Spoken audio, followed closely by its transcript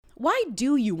why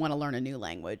do you want to learn a new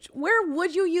language? Where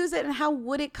would you use it and how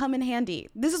would it come in handy?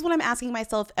 This is what I'm asking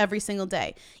myself every single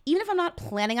day. Even if I'm not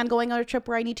planning on going on a trip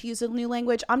where I need to use a new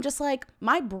language, I'm just like,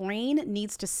 my brain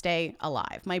needs to stay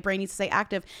alive. My brain needs to stay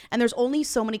active. And there's only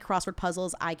so many crossword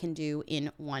puzzles I can do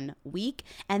in 1 week.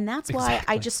 And that's why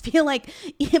I just feel like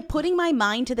putting my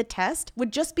mind to the test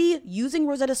would just be using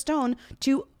Rosetta Stone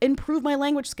to improve my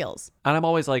language skills. And I'm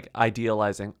always like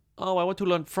idealizing, oh, I want to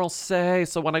learn Francais,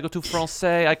 so when I go to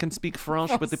Francais, I can speak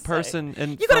French with the person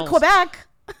in You go to Quebec.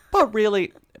 But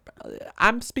really,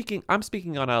 I'm speaking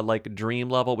on a like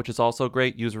dream level, which is also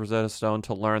great. Use Rosetta Stone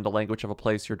to learn the language of a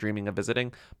place you're dreaming of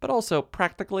visiting. But also,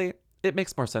 practically, it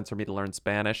makes more sense for me to learn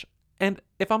Spanish. And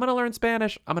if I'm going to learn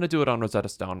Spanish, I'm going to do it on Rosetta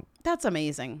Stone. That's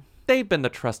amazing. They've been the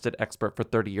trusted expert for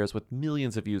 30 years with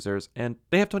millions of users, and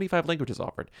they have 25 languages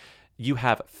offered. You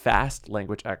have fast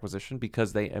language acquisition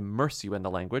because they immerse you in the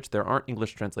language. There aren't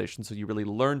English translations, so you really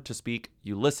learn to speak,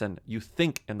 you listen, you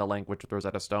think in the language with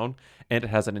Rosetta Stone, and it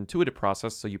has an intuitive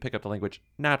process, so you pick up the language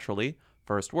naturally.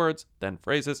 First words, then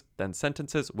phrases, then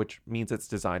sentences, which means it's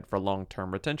designed for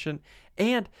long-term retention.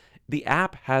 And the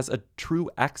app has a true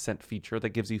accent feature that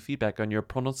gives you feedback on your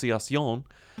pronunciation,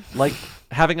 like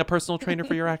having a personal trainer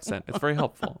for your accent. It's very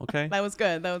helpful, okay? That was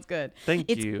good. Thank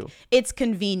you. It's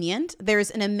convenient.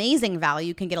 There's an amazing value.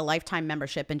 You can get a lifetime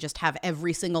membership and just have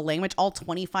every single language, all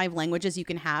 25 languages you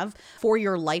can have for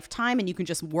your lifetime, and you can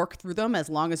just work through them as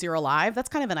long as you're alive. That's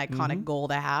kind of an iconic goal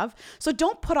to have. So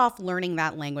don't put off learning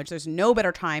that language. There's no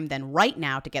better time than right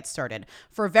now to get started.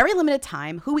 For a very limited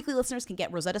time, Who Weekly listeners can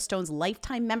get Rosetta Stone's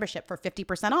lifetime membership for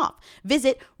 50% off.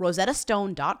 Visit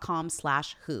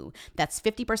rosettastone.com/who. That's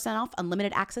 50% off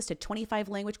unlimited access to 25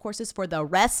 language courses for the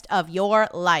rest of your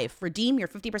life. Redeem your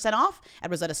 50% off at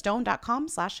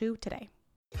rosettastone.com/who today.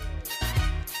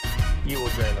 You will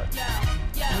dream it.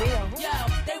 Yo,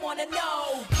 they want to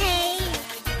know. Hey,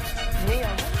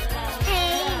 Mia.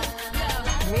 hey,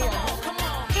 Mia. Come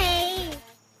on. hey.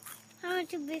 I want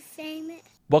to be famous.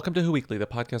 Welcome to Who Weekly, the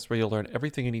podcast where you'll learn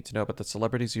everything you need to know about the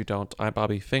celebrities you don't. I'm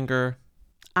Bobby Finger.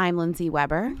 I'm Lindsay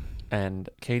Weber. And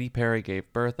Katy Perry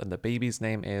gave birth, and the baby's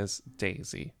name is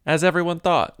Daisy, as everyone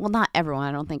thought. Well, not everyone.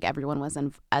 I don't think everyone was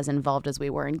as involved as we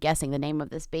were in guessing the name of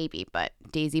this baby, but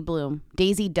Daisy Bloom.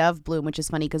 Daisy Dove Bloom, which is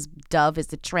funny because Dove is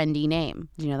the trendy name.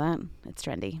 Did you know that? It's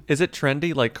trendy. Is it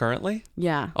trendy, like, currently?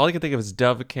 Yeah. All I can think of is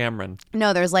Dove Cameron.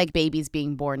 No, there's like babies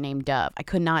being born named Dove. I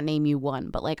could not name you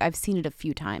one, but like I've seen it a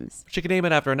few times. She could name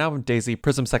it after an album, Daisy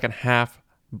Prism Second Half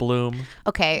Bloom.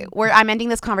 Okay, I'm ending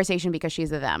this conversation because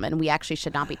she's a them, and we actually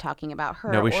should not be talking about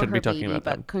her. No, we or shouldn't her be talking baby, about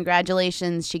them. But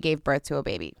congratulations, she gave birth to a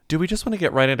baby. Do we just want to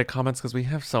get right into comments because we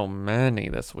have so many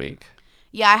this week?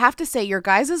 Yeah, I have to say, your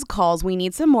guys' calls, we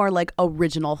need some more like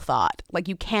original thought. Like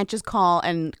you can't just call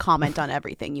and comment on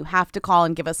everything. You have to call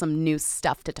and give us some new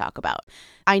stuff to talk about.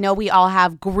 I know we all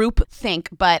have group think,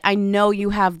 but I know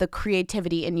you have the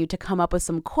creativity in you to come up with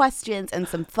some questions and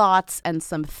some thoughts and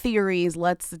some theories.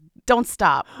 Don't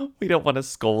stop. We don't want to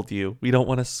scold you. We don't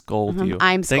want to scold you.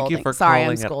 I'm Thank scolding. you for Sorry, I'm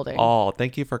calling scolding. at all.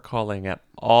 Thank you for calling at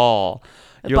all.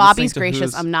 You're Bobby's listening to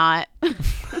gracious. I'm not.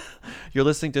 You're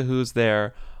listening to Who's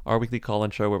There, our weekly call-in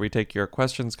show where we take your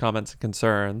questions, comments, and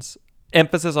concerns.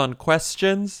 Emphasis on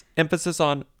questions. Emphasis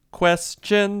on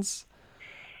questions.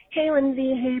 Hey,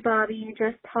 Lindsay. Hey, Bobby.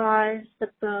 Just paused the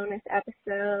bonus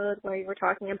episode where you were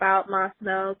talking about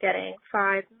Massimo getting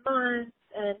 5 months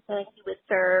and saying he would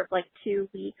serve like 2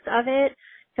 weeks of it.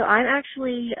 So I'm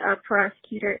actually a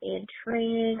prosecutor in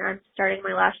training. I'm starting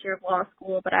my last year of law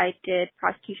school, but I did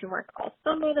prosecution work all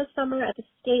summer this summer at the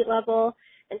state level.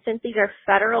 And since these are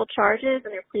federal charges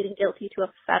and they're pleading guilty to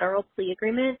a federal plea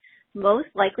agreement,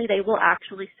 most likely they will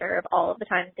actually serve all of the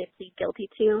time that they plead guilty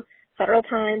to. Federal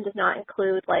time does not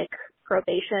include like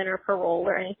probation or parole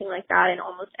or anything like that in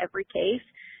almost every case.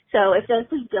 So if they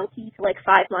plead guilty to like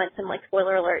 5 months and like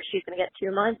spoiler alert, she's going to get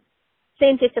 2 months,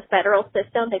 since it's a federal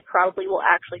system, they probably will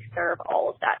actually serve all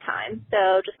of that time.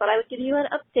 So just thought I would give you an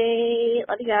update.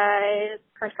 Love you guys.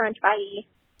 Crunch, crunch. Bye.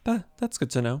 That's good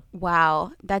to know.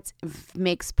 Wow, that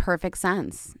makes perfect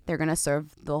sense. They're going to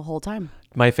serve the whole time.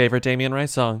 My favorite Damien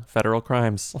Rice song, Federal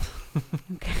Crimes.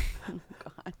 Okay. Oh,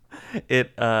 God.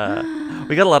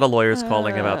 We got a lot of lawyers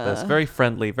calling about this. Very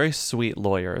friendly, very sweet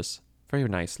lawyers. Very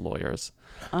nice lawyers.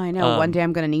 I know. One day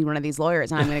I'm going to need one of these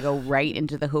lawyers, and I'm going to go right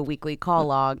into the Who Weekly call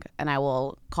log, and I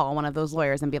will call one of those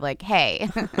lawyers and be like, hey.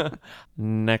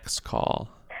 Next call.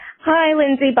 Hi,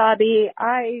 Lindsay, Bobby.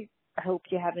 I hope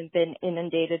you haven't been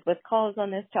inundated with calls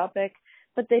on this topic,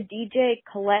 but the DJ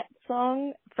Colette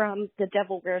song from The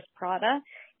Devil Wears Prada,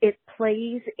 it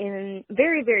plays in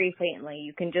very, very faintly.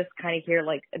 You can just kind of hear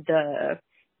like the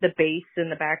the bass in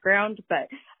the background, but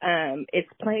it's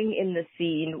playing in the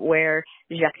scene where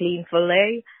Jacqueline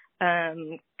Follet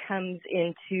comes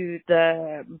into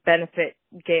the benefit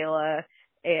gala,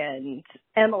 and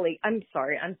Emily, I'm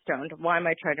sorry, I'm stoned. Why am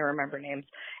I trying to remember names?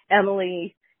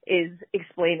 Emily is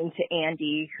explaining to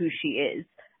Andy who she is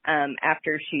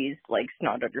after she's like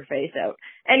snotted her face out.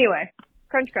 Anyway,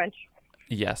 crunch.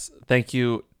 Yes. Thank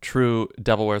you, true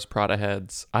Devil Wears Prada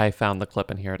heads. I found the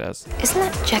clip and here it is. Isn't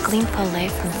that Jacqueline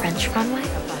Follet from French Runway?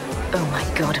 Oh my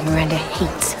god, Miranda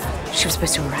hates her. She was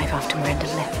supposed to arrive after Miranda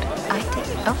left. I did.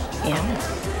 Oh,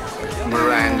 yeah.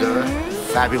 Miranda,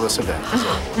 fabulous event.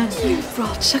 You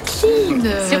brought Jacqueline.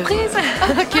 Surprise.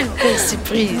 Quelle belle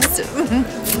surprise.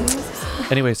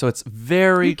 Anyway, so it's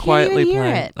very quietly even hear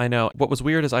playing. it. I know. What was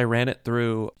weird is I ran it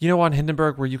through, on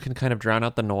Hindenburg where you can kind of drown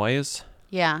out the noise.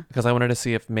 Yeah. Because I wanted to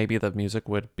see if maybe the music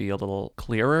would be a little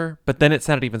clearer. But then it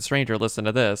sounded even stranger. Listen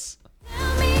to this.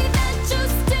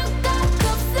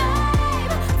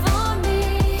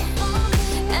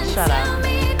 Shut up.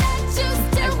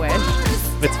 I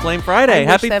wish. It's Flame Friday.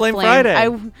 Happy Flame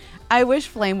Friday. I wish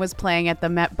Flame was playing at the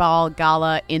Met Ball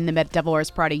Gala in the Met Devil Wears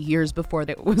Prada years before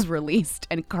it was released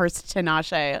and cursed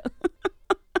Tinashe.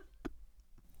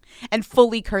 And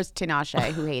fully cursed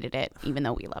Tinashe, who hated it, even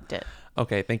though we loved it.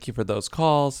 Okay, thank you for those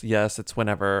calls. Yes, it's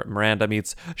whenever Miranda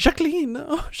meets Jacqueline.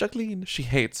 Oh, Jacqueline. She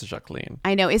hates Jacqueline.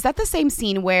 I know. Is that the same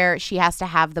scene where she has to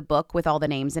have the book with all the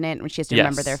names in it and she has to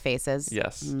remember their faces?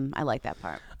 Yes. I like that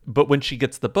part. But when she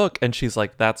gets the book and she's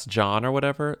like, that's John or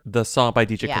whatever, the song by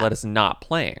DJ Khaled is not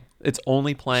playing. It's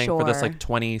only playing for this like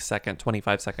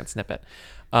 25-second snippet.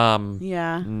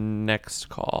 Yeah. Next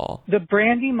call. The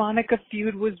Brandy Monica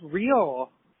feud was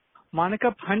real.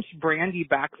 Monica punched Brandy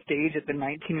backstage at the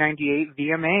 1998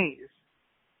 VMAs.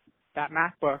 That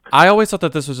MacBook. I always thought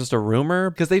that this was just a rumor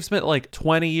because they've spent like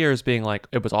 20 years being like,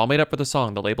 it was all made up for the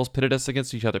song. The labels pitted us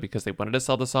against each other because they wanted to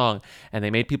sell the song and they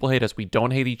made people hate us. We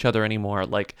don't hate each other anymore.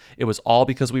 Like it was all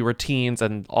because we were teens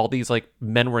and all these like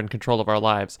men were in control of our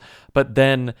lives. But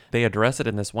then they address it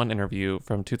in this one interview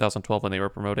from 2012 when they were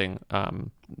promoting that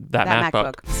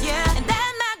MacBook. Yeah, and that MacBook.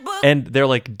 And they're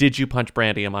like, did you punch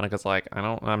Brandy? And Monica's like,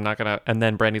 I'm not gonna. And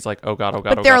then Brandy's like, oh God.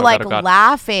 But they're like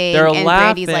laughing. They're and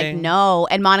laughing. Brandy's like, no.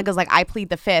 And Monica's like, I plead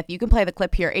the fifth. You can play the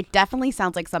clip here. It definitely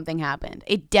sounds like something happened.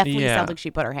 It definitely sounds like she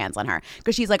put her hands on her.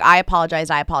 Because she's like, I apologize.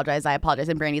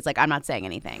 And Brandy's like, I'm not saying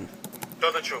anything.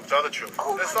 Tell the truth. Tell the truth.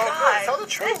 Oh It's my all God. good. Tell the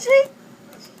truth. Did she?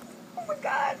 Oh my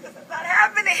God, this is not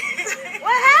happening.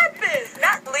 What happened?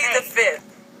 Not plead the fifth.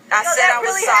 I said I was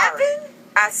really sorry. Happened?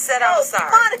 I said I was sorry.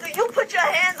 Monica, you put your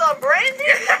hands on Brandy?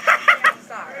 I'm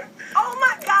sorry. Oh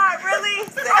my God, really?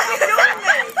 Are you doing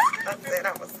this? I said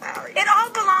I was sorry. It all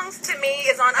belongs to me.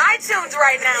 It's on iTunes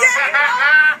right now.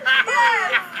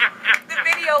 Yes. The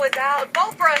video is out.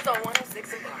 Vote for us on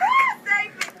 106 and Park.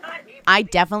 I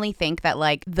definitely think that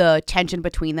like the tension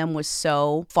between them was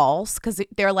so false because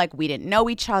they're like, we didn't know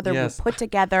each other, we put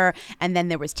together, and then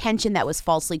there was tension that was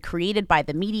falsely created by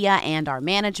the media and our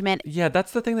management. Yeah,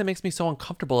 that's the thing that makes me so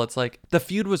uncomfortable. It's like the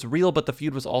feud was real, but the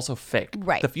feud was also fake.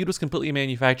 Right. The feud was completely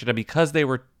manufactured, and because they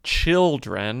were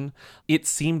children, it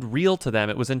seemed real to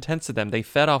them. It was intense to them. They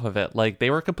fed off of it. Like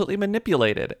they were completely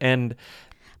manipulated.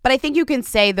 But I think you can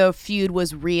say the feud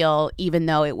was real even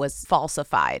though it was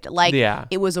falsified. Like,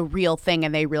 it was a real thing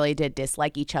and they really did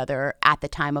dislike each other at the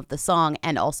time of the song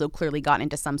and also clearly got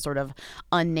into some sort of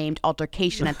unnamed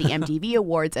altercation at the MTV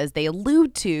Awards as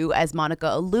Monica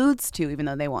alludes to, even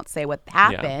though they won't say what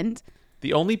happened. Yeah.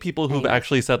 The only people who've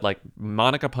actually said, like,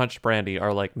 Monica punched Brandy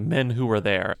are, like, men who were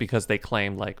there because they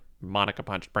claim, like, Monica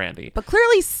punched Brandy. But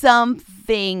clearly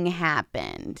something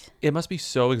happened. It must be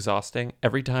so exhausting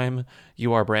every time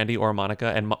you are Brandy or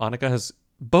Monica, and Monica has,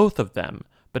 both of them,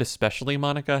 but especially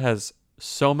Monica has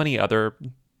so many other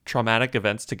traumatic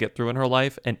events to get through in her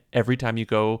life, and every time you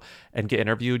go and get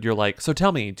interviewed, you're like, so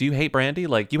tell me, do you hate Brandy?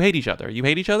 Like, you hate each other.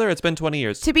 It's been 20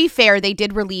 years. To be fair, they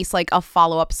did release like a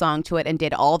follow-up song to it and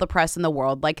did all the press in the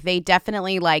world. Like, they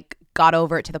definitely like got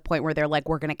over it to the point where they're like,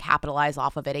 we're gonna capitalize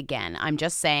off of it again. I'm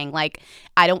just saying, like,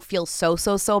 I don't feel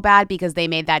so bad because they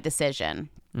made that decision.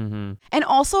 Mm-hmm. And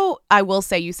also, I will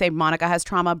say, you say Monica has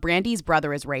trauma. Brandy's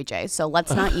brother is Ray J, so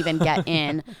let's not even get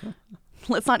in.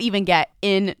 Let's not even get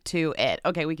into it.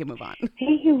 Okay, we can move on.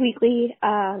 Hey, Weekly,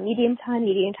 medium time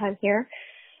here.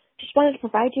 Just wanted to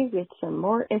provide you with some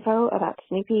more info about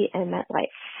Snoopy and MetLife.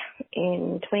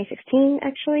 In 2016,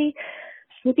 actually,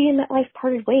 Snoopy and MetLife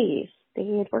parted ways. They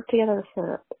had worked together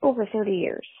for over 30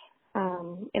 years.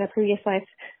 In a previous life,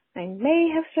 I may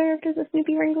have served as a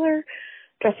Snoopy wrangler,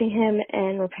 dressing him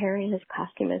and repairing his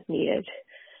costume as needed.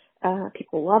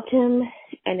 People loved him,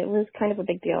 and it was kind of a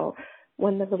big deal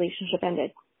when the relationship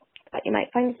ended. thought you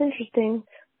might find this interesting.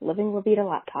 Living Levita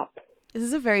laptop. This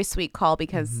is a very sweet call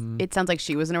because it sounds like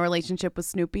she was in a relationship with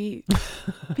Snoopy.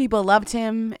 People loved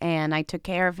him, and I took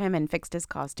care of him and fixed his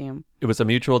costume. It was a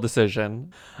mutual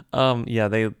decision.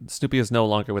 Snoopy is no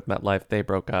longer with MetLife. They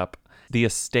broke up. The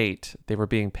estate, they were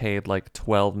being paid like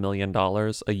 $12 million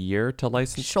a year to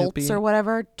license Schultz Snoopy. or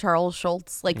whatever, Charles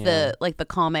Schultz, the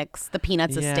comics, the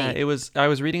Peanuts estate. It was. I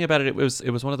was reading about it. It was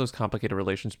one of those complicated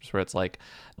relationships where it's like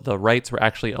the rights were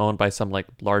actually owned by some like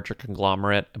larger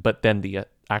conglomerate, but then the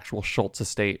actual Schultz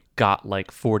estate got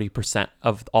like 40%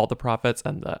 of all the profits,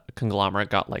 and the conglomerate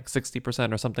got like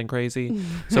 60% or something crazy.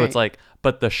 So it's like,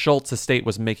 but the Schultz estate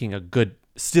was making a good.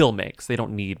 Still makes. They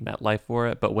don't need MetLife for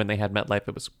it, but when they had MetLife,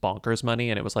 it was bonkers money,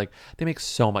 and it was like they make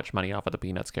so much money off of the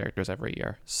Peanuts characters every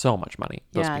year. So much money.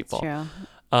 Those people. It's true.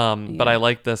 But I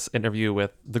like this interview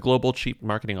with the global chief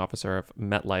marketing officer of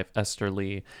MetLife, Esther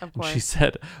Lee. Of course. She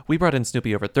said, "We brought in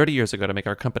Snoopy over 30 years ago to make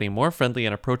our company more friendly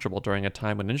and approachable during a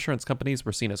time when insurance companies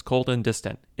were seen as cold and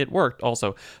distant. It worked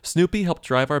also. Snoopy helped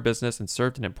drive our business and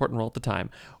served an important role at the time.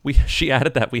 She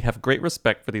added that we have great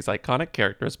respect for these iconic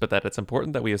characters, but that it's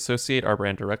important that we associate our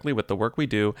brand directly with the work we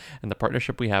do and the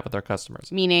partnership we have with our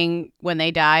customers." Meaning when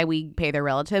they die, we pay their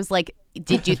relatives. Like,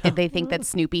 did they think that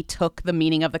Snoopy took the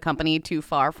meaning of the company too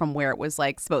far from where it was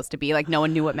like supposed to be? Like no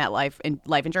one knew what MetLife and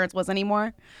life insurance was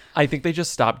anymore? I think they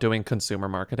just stopped doing consumer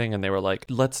marketing, and they were like,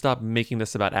 let's stop making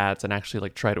this about ads and actually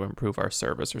like try to improve our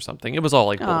service or something. It was all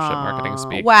like bullshit marketing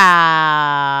speak.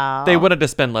 Wow. They wanted to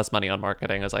spend less money on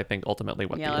marketing, is I think ultimately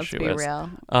what the issue is. Real.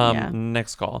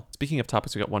 Next call. Speaking of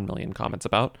topics we got 1 million comments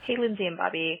about. Hey, Lindsay and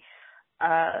Bobby.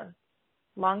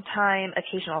 Long time,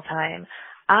 occasional time.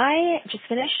 I just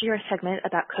finished your segment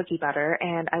about cookie butter,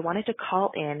 and I wanted to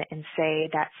call in and say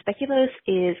that speculoos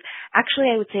is actually,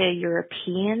 I would say, a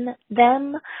European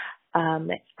them.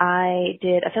 I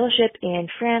did a fellowship in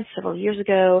France several years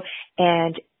ago,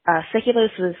 and speculoos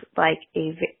was like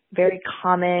a very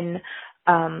common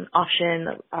option,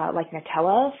 like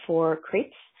Nutella for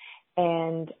crepes.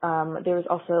 And there was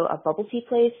also a bubble tea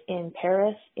place in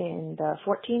Paris in the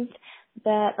 14th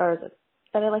that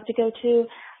I like to go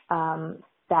to.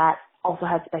 That also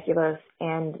had speculoos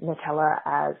and Nutella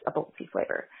as a bubble tea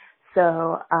flavor.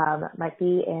 So might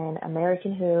be an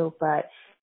American who, but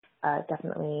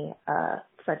definitely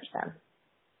French them.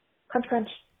 Crunch, crunch.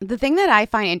 The thing that I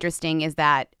find interesting is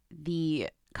that the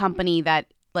company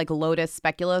that like Lotus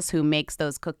Speculoos, who makes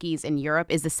those cookies in Europe,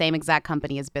 is the same exact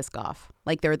company as Biscoff.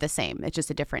 Like they're the same. It's just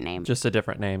a different name. Just a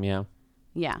different name, yeah.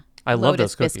 Yeah. I love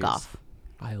Lotus those cookies. Biscoff.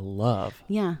 I love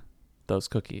those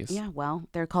cookies. Yeah, well,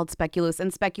 they're called speculoos.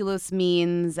 And speculoos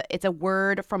means, it's a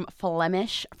word from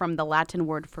Flemish, from the Latin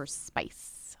word for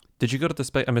spice. Did you go to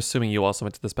the I'm assuming you also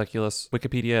went to the Speculoos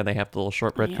Wikipedia, and they have the little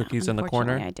shortbread cookies in the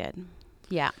corner? I did.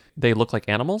 Yeah. They look like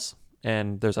animals,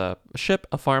 and there's a ship,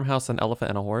 a farmhouse, an elephant,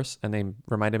 and a horse, and they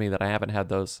reminded me that I haven't had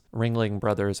those Ringling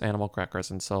Brothers animal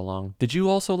crackers in so long. Did you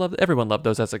also love everyone loved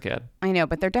those as a kid? I know,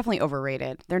 but they're definitely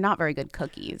overrated. They're not very good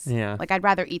cookies. Yeah. Like, I'd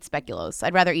rather eat speculoos.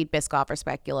 I'd rather eat Biscoff or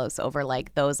speculoos over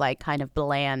like those like kind of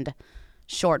bland,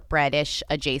 shortbread-ish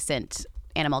adjacent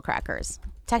animal crackers.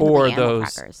 Technically animal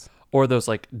crackers. Or those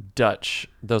like Dutch,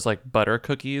 those like butter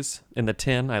cookies in the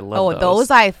tin. I love those. Oh,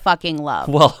 those I fucking love.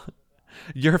 Well,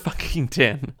 your fucking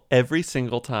tin. Every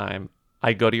single time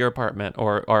I go to your apartment,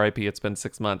 or RIP, it's been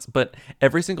 6 months, but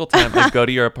every single time I go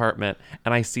to your apartment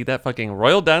and I see that fucking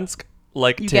Royal Dansk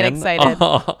like you tin get excited.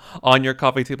 On your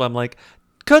coffee table, I'm like,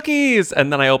 cookies!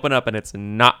 And then I open up and it's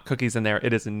not cookies in there.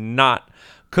 It is not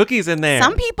cookies in there.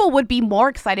 Some people would be more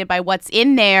excited by what's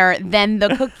in there than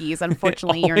the cookies.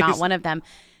 Unfortunately, you're not one of them.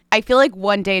 I feel like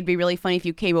one day it'd be really funny if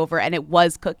you came over and it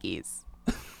was cookies.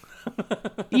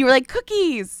 You were like,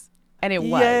 cookies! And it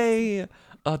was. Yay!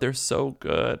 Oh, they're so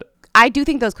good. I do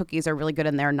think those cookies are really good,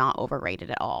 and they're not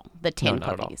overrated at all. The tin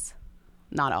cookies.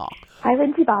 Not at all. Hi,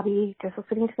 Lindsay Bobby. Just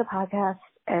listening to the podcast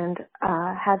and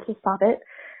had to stop it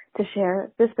to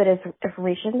share this bit of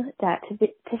information that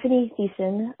Tiffany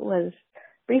Thiessen was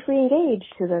briefly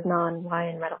engaged to the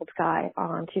non-Ryan Reynolds guy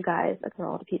on Two Guys, a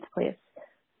Girl at a Pizza Place,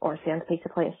 or Sam's Pizza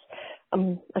Place.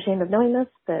 I'm ashamed of knowing this,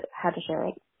 but had to share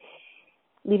it.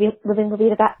 Living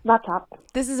Levita laptop.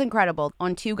 This is incredible.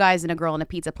 On Two Guys and a Girl in a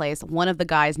Pizza Place, one of the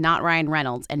guys, not Ryan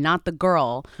Reynolds, and not the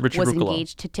girl, was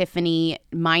engaged to Tiffany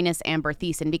minus Amber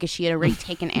Thiessen, because she had already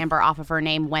taken Amber off of her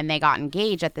name when they got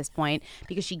engaged at this point,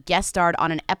 because she guest starred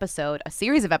on a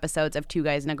series of episodes of Two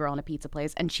Guys and a Girl in a Pizza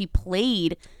Place, and she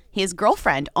played his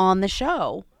girlfriend on the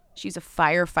show. She's a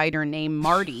firefighter named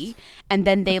Marty, and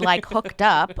then they like hooked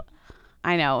up.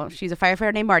 I know, she's a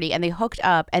firefighter named Marty, and they hooked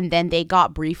up, and then they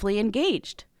got briefly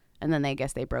engaged, and then I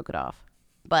guess they broke it off.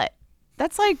 But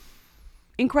that's like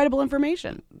incredible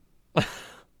information.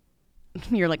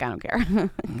 You're like, I don't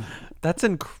care. That's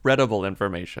incredible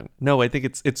information. No, I think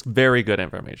it's very good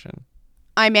information.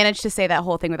 I managed to say that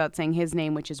whole thing without saying his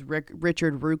name, which is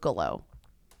Richard Ruccolo.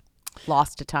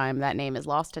 Lost to time. That name is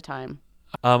lost to time.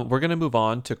 We're going to move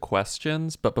on to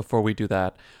questions, but before we do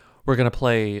that, we're going to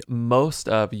play most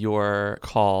of your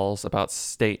calls about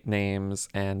state names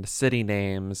and city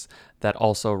names that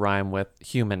also rhyme with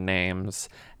human names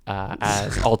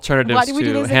as alternatives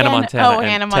to Hannah Montana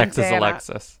and Texas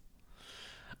Alexis.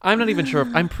 I'm not even sure.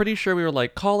 I'm pretty sure we were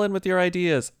like, call in with your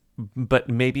ideas, but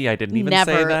maybe I didn't even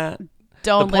say that.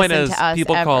 Don't the point listen is, to us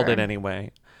people ever. called it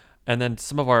anyway. And then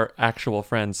some of our actual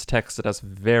friends texted us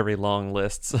very long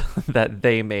lists that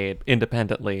they made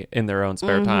independently in their own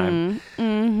spare time.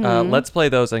 Let's play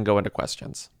those and go into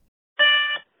questions.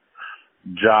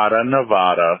 Jada,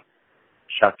 Nevada.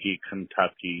 Chucky,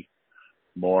 Kentucky.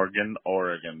 Morgan,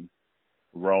 Oregon.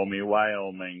 Romy,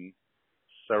 Wyoming.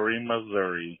 Surrey,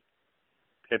 Missouri.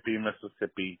 Pippi,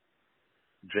 Mississippi.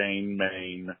 Jane,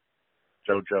 Maine.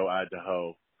 Jojo,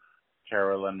 Idaho.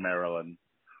 Carolyn, Maryland.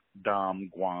 Dom,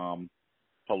 Guam.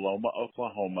 Paloma,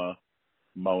 Oklahoma.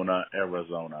 Mona,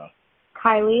 Arizona.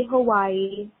 Kylie,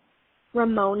 Hawaii.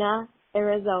 Ramona,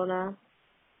 Arizona.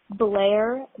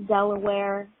 Blair,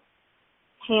 Delaware.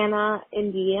 Hannah,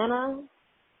 Indiana.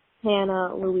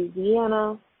 Hannah,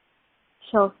 Louisiana.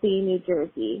 Chelsea, New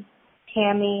Jersey.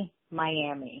 Tammy,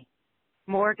 Miami.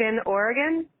 Morgan,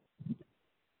 Oregon.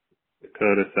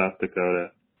 Dakota, South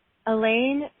Dakota.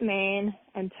 Elaine, Maine.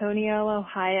 Antonio,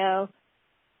 Ohio.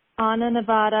 Anna,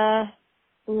 Nevada.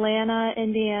 Lana,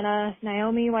 Indiana.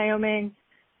 Naomi, Wyoming.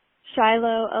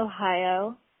 Shiloh,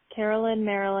 Ohio. Carolyn,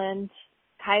 Maryland.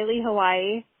 Kylie,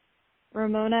 Hawaii.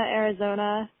 Ramona,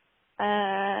 Arizona.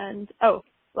 And,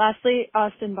 lastly,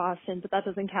 Austin, Boston, but that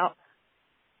doesn't count.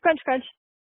 Crunch, crunch.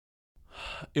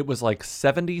 It was like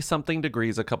 70-something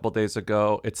degrees a couple days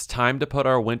ago. It's time to put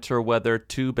our winter weather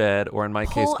to bed, or in my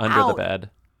case, under the bed.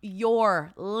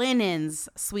 Your linens,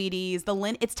 sweeties.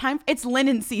 It's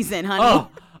linen season, honey.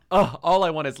 All I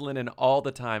want is linen all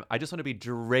the time. I just want to be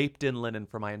draped in linen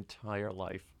for my entire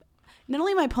life. Not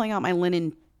only am I pulling out my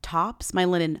linen tops, my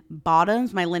linen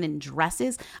bottoms, my linen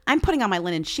dresses, I'm putting on my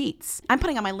linen sheets. I'm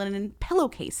putting on my linen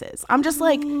pillowcases. I'm just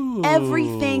like,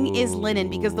 everything is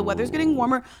linen because the weather's getting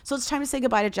warmer. So it's time to say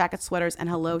goodbye to jackets, sweaters, and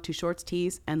hello to shorts,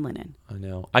 tees, and linen. I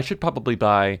know. I should probably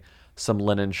buy some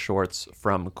linen shorts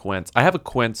from Quince. I have a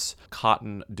Quince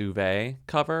cotton duvet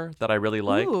cover that I really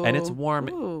like, and it's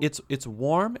warm. It's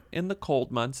warm in the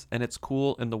cold months, and it's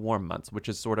cool in the warm months, which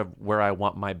is sort of where I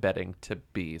want my bedding to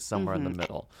be, somewhere in the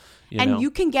middle.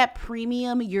 You can get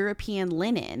premium European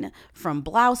linen from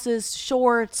blouses,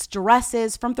 shorts,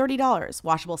 dresses from $30,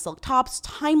 washable silk tops,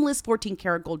 timeless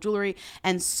 14-karat gold jewelry,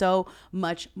 and so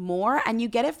much more. And you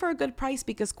get it for a good price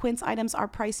because Quince items are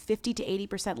priced 50 to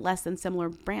 80% less than similar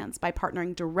brands. By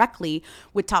partnering directly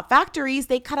with top factories,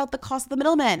 they cut out the cost of the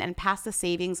middlemen and pass the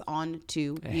savings on to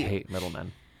you. I hate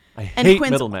middlemen. And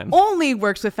Quince only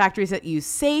works with factories that use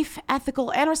safe,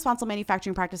 ethical, and responsible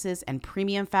manufacturing practices and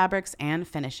premium fabrics and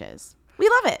finishes. We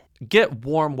love it. Get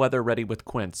warm weather ready with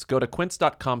Quince. Go to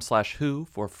quince.com/who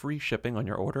for free shipping on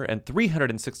your order and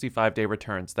 365-day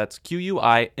returns. That's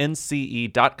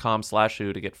QUINCE.com/who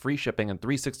to get free shipping and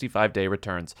 365-day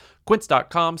returns.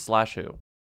 Quince.com/who.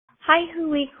 Hi, Who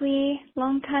Weekly.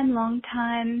 Long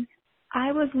time.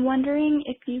 I was wondering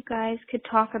if you guys could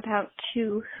talk about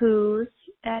two Who's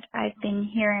that I've been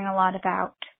hearing a lot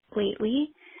about lately,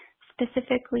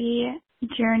 specifically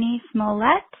Jurnee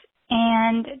Smollett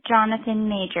and Jonathan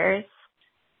Majors.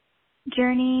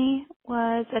 Jurnee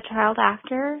was a child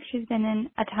actor. She's been in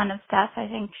a ton of stuff. I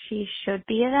think she should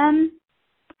be a them.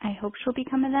 I hope she'll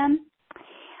become a them.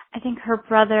 I think her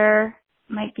brother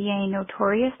might be a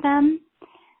notorious them.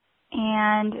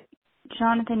 And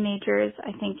Jonathan Majors,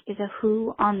 I think, is a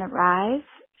Who on the rise.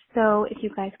 So if you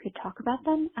guys could talk about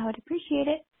them, I would appreciate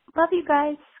it. Love you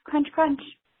guys. Crunch, crunch.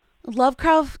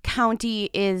 Lovecraft County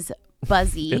is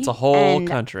buzzy. It's a whole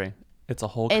country. It's a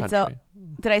whole country.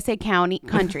 Did I say county?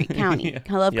 Country. County. Yeah.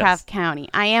 Lovecraft County.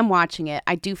 I am watching it.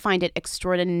 I do find it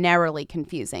extraordinarily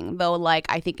confusing, though,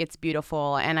 I think it's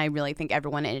beautiful, and I really think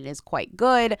everyone in it is quite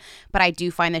good, but I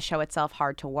do find the show itself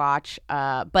hard to watch,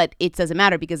 but it doesn't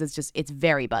matter because it's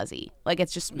very buzzy.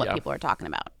 It's just what people are talking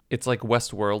about. It's like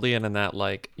Westworldian in that,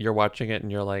 you're watching it and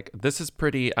you're like, this is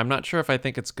pretty. I'm not sure if I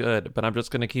think it's good, but I'm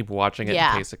just going to keep watching it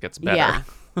in case it gets better. Yeah.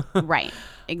 Right.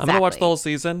 Exactly. I'm going to watch the whole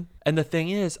season. And the thing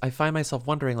is, I find myself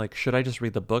wondering, should I just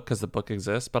read the book because the book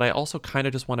exists? But I also kind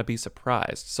of just want to be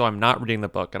surprised. So I'm not reading the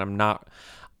book, and I'm not,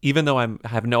 even though I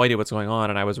have no idea what's going on,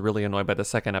 and I was really annoyed by the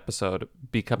second episode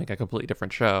becoming a completely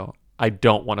different show, I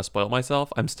don't want to spoil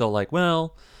myself. I'm still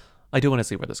I do want to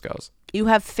see where this goes. You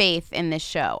have faith in this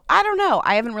show. I don't know.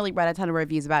 I haven't really read a ton of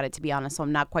reviews about it, to be honest, so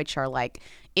I'm not quite sure like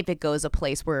if it goes a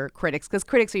place where because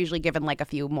critics are usually given like a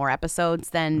few more episodes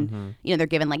than, you know, they're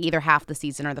given like either half the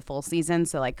season or the full season.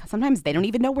 So like sometimes they don't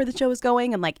even know where the show is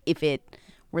going and like if it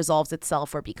resolves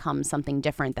itself or becomes something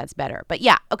different that's better. But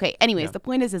yeah, okay. Anyways, the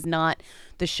point is not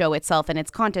the show itself and its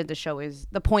content.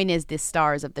 The point is the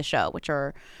stars of the show, which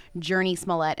are Journey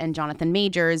Smollett and Jonathan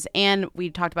Majors. And we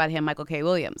talked about him, Michael K.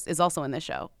 Williams is also in this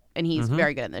show. And he's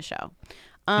very good in this show.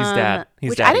 He's dad.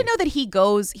 Which I didn't know that he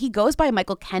goes by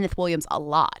Michael Kenneth Williams a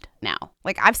lot now.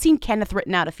 Like I've seen Kenneth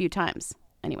written out a few times.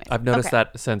 Anyways. I've noticed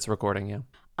that since recording, yeah.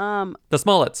 The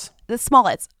Smollets. The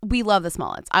Smollets. We love the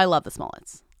Smollets. I love the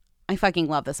Smollets. I fucking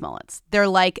love the Smollets. They're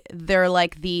like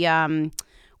the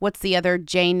what's the other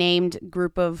J named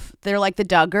group of? They're like the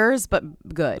Duggars, but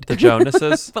good. The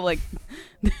Jonases, but like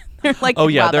they're like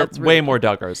they're way more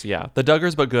Duggars. Yeah, the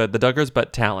Duggars, but good. The Duggars,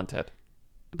 but talented.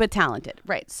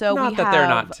 Right? So not that they're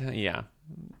not. Yeah.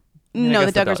 No,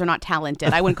 the Duggars are not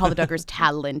talented. I wouldn't call the Duggars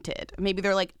talented. Maybe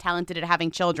they're like talented at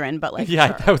having children, but like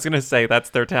yeah, I was gonna say that's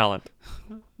their talent.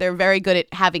 They're very good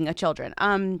at having children.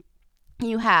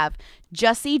 You have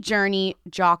Jussie, Journey,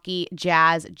 Jockey,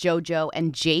 Jazz, JoJo,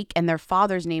 and Jake, and their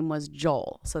father's name was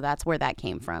Joel. So that's where that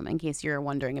came from, in case you're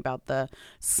wondering about the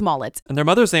Smollets. And their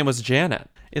mother's name was Janet.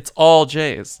 It's all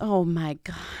J's. Oh my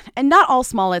God. And not all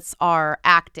Smollets are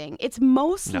acting. It's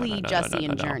mostly Jussie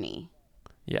and Journey.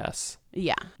 Yes.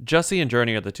 Yeah. Jussie and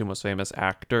Journey are the two most famous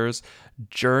actors.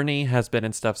 Journey has been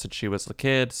in stuff since she was a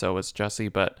kid, so is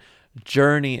Jussie, but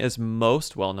Journey is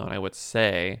most well known, I would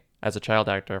say, as a child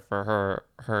actor for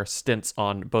her stints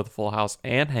on both Full House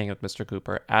and Hanging with Mr.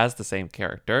 Cooper as the same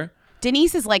character.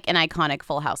 Denise is like an iconic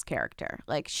Full House character.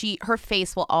 Like her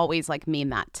face will always like mean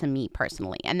that to me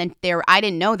personally. And then I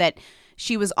didn't know that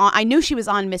she was on. I knew she was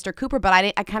on Mr. Cooper, but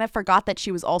I kind of forgot that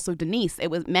she was also Denise.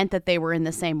 It meant that they were in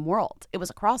the same world. It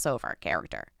was a crossover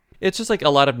character. It's just like a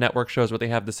lot of network shows where they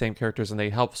have the same characters and they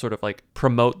help sort of like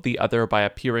promote the other by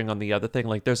appearing on the other thing.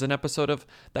 Like there's an episode of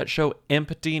that show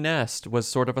Empty Nest was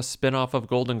sort of a spin-off of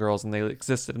Golden Girls and they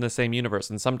existed in the same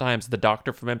universe. And sometimes the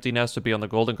doctor from Empty Nest would be on the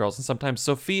Golden Girls and sometimes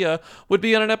Sophia would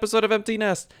be on an episode of Empty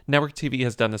Nest. Network TV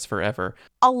has done this forever.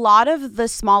 A lot of the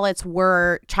Smollets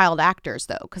were child actors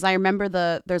though, because I remember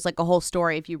there's like a whole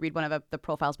story if you read one of the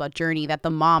profiles about Journey that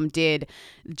the mom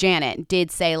Janet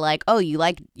did say like, oh, you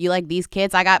like these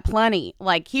kids? I got plenty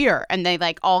like here, and they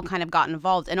like all kind of got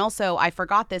involved. And also I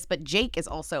forgot this, but Jake is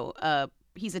also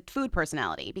he's a food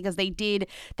personality because they did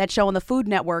that show on the Food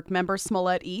Network. Remember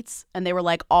Smollett Eats, and they were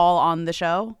like all on the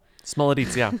show. Smollett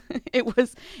Eats, yeah. it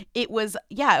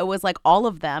was like all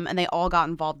of them, and they all got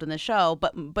involved in the show.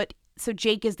 But so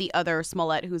Jake is the other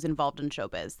Smollett who's involved in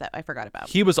showbiz that I forgot about.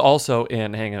 He was also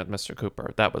in Hanging with Mr.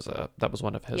 Cooper. That was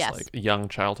one of his like young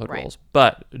childhood roles.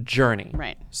 But Journey.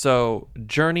 Right. So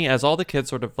Journey, as all the kids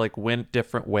sort of like went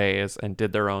different ways and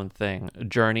did their own thing,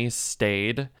 Journey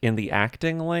stayed in the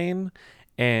acting lane.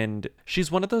 And she's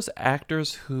one of those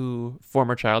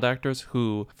former child actors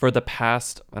who, for the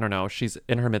past, I don't know, she's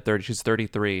in her mid-30s, she's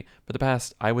 33. For the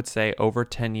past, I would say, over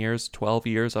 10 years, 12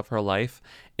 years of her life,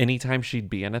 anytime she'd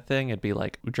be in a thing, it'd be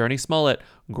like, Journey Smollett,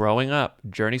 growing up,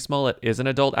 Journey Smollett is an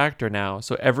adult actor now.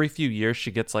 So every few years,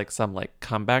 she gets like some like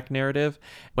comeback narrative.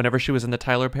 Whenever she was in the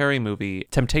Tyler Perry movie,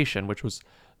 Temptation, which was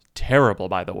terrible,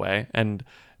 by the way, and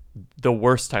the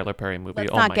worst Tyler Perry movie.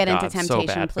 Let's oh not my get God, into so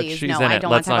Temptation, bad. please. But she's No, in I it.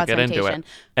 don't Let's want not to talk get about into Temptation. it.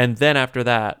 And then after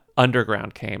that,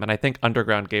 Underground came, and I think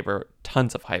Underground gave her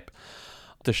tons of hype.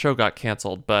 The show got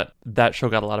canceled, but that show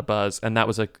got a lot of buzz, and that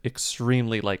was an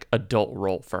extremely like adult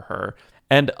role for her.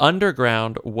 And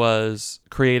Underground was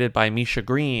created by Misha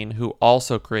Green, who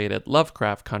also created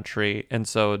Lovecraft Country. And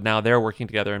so now they're working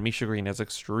together, and Misha Green is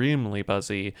extremely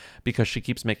buzzy because she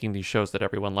keeps making these shows that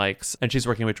everyone likes. And she's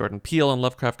working with Jordan Peele on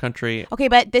Lovecraft Country. Okay,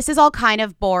 but this is all kind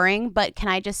of boring, but can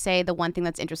I just say the one thing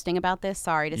that's interesting about this,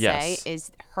 say,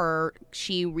 is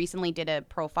she recently did a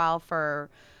profile for...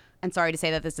 And sorry to say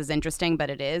that this is interesting,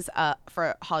 but it is,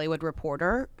 for Hollywood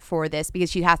Reporter for this, because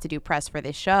she has to do press for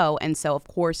this show. And so, of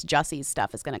course, Jussie's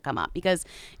stuff is going to come up. Because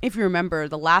if you remember,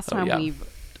 the last time we've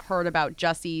heard about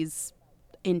Jussie's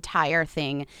entire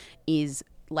thing is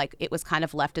like it was kind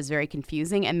of left as very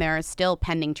confusing. And there are still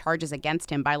pending charges against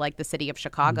him by like the city of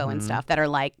Chicago and stuff that are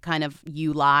like kind of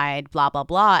you lied, blah, blah,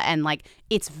 blah. And like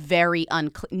it's very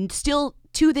unclear. Still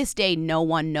to this day, no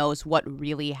one knows what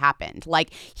really happened.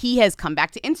 Like he has come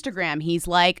back to Instagram. He's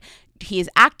like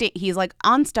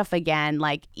on stuff again,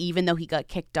 like even though he got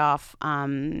kicked off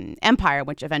Empire,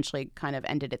 which eventually kind of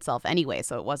ended itself anyway.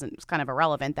 So it was kind of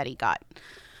irrelevant that he got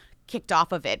kicked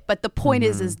off of it. But the point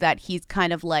is that he's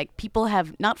kind of like, people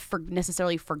have not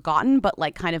necessarily forgotten, but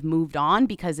like kind of moved on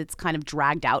because it's kind of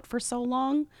dragged out for so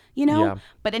long, you know? Yeah.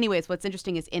 But anyways, what's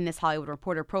interesting is in this Hollywood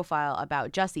Reporter profile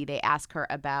about Jussie, they ask her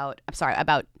about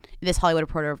this Hollywood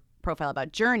Reporter profile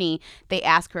about Journey, they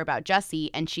ask her about Jussie,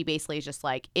 and she basically is just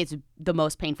like, it's the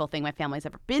most painful thing my family's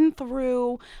ever been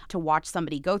through. To watch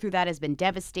somebody go through that has been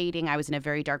devastating. I was in a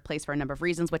very dark place for a number of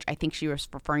reasons, which I think she was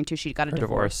referring to. She got a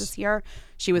divorce this year.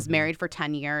 She was married for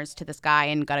 10 years to this guy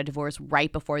and got a divorce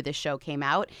right before this show came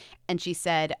out. And she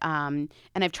said, and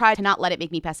I've tried to not let it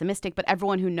make me pessimistic, but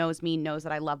everyone who knows me knows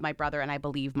that I love my brother and I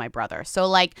believe my brother. So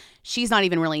like, she's not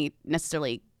even really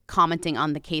necessarily commenting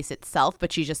on the case itself,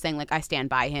 but she's just saying like, I stand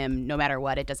by him no matter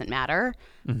what, it doesn't matter.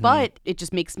 But it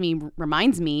just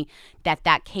reminds me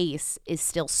that case is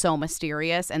still so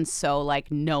mysterious and so like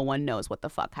no one knows what the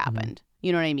fuck happened.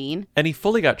 You know what I mean? And he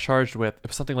fully got charged with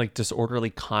something like disorderly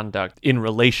conduct in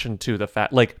relation to the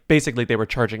fact, like basically they were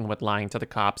charging him with lying to the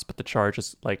cops, but the charge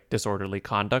is like disorderly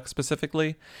conduct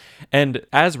specifically. And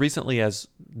as recently as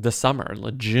the summer,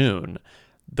 like June,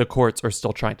 the courts are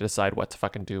still trying to decide what to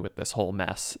fucking do with this whole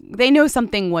mess. They know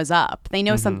something was up. They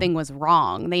know something was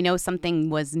wrong. They know something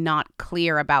was not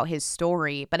clear about his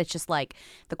story, but it's just like,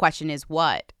 the question is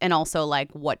what? And also like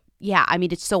what? Yeah, I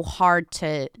mean, it's so hard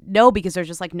to know because there's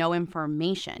just like no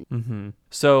information.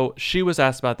 So she was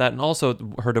asked about that. And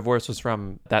also her divorce was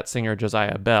from that singer,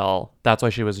 Josiah Bell. That's why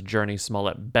she was Journey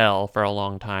Smollett Bell for a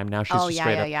long time. Now she's just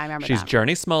straight up. I remember she's that.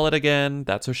 Journey Smollett again.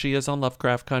 That's who she is on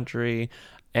Lovecraft Country.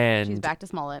 And she's back to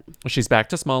Smollett. She's back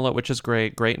to Smollett, which is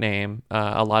great. Great name.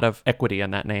 A lot of equity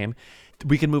in that name.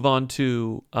 We can move on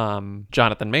to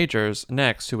Jonathan Majors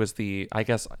next, who is I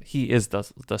guess he is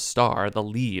the star, the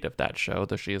lead of that show,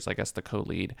 though she is, I guess, the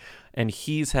co-lead. And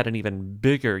he's had an even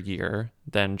bigger year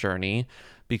than Journey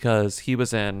because he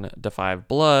was in The Five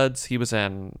Bloods. He was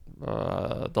in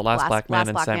The Last Black Man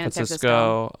in San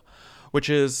Francisco, which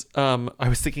is, I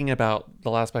was thinking about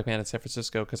The Last Black Man in San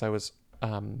Francisco because I was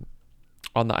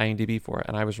on the IMDb for it,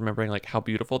 and I was remembering like how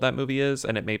beautiful that movie is,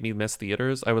 and it made me miss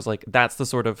theaters. I was like, that's the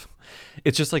sort of,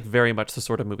 it's just like very much the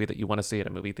sort of movie that you want to see at a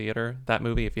movie theater. That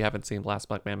movie, if you haven't seen Last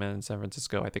Black Man in San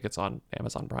Francisco, I think it's on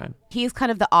Amazon Prime. He's kind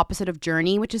of the opposite of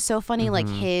Journey, which is so funny. Like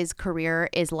his career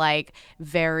is like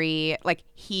very, like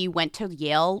he went to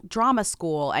Yale drama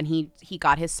school and he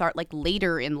got his start like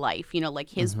later in life, you know, like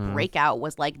his breakout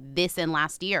was like this in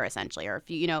last year essentially, or if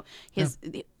you know, his,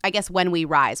 I guess When We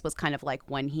Rise was kind of like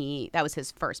when that was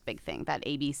his first big thing, that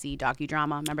ABC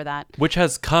docudrama. Remember that? Which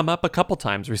has come up a couple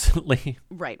times recently.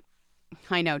 Right.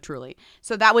 I know, truly.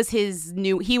 So that was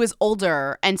he was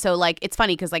older. And so like, it's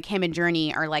funny because like him and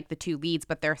Journey are like the two leads,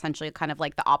 but they're essentially kind of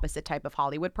like the opposite type of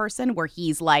Hollywood person where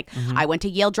he's like, I went to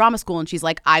Yale drama school. And she's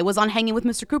like, I was on Hanging with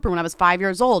Mr. Cooper when I was 5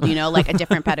 years old, you know, like a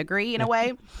different pedigree in a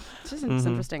way. It's just it's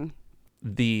interesting.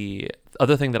 The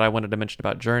other thing that I wanted to mention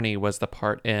about Journey was the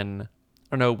part in,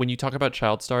 I don't know, when you talk about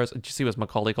child stars, did you see it was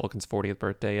Macaulay Culkin's 40th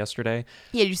birthday yesterday?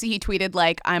 Yeah, did you see he tweeted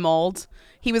like, I'm old?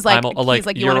 He was like, he's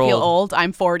like, you want to feel old?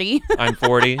 I'm 40. I'm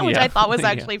 40. Which I thought was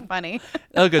actually funny.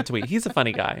 A good tweet. He's a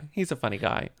funny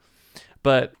guy.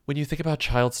 But when you think about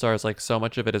child stars, like so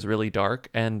much of it is really dark.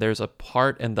 And there's a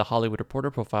part in the Hollywood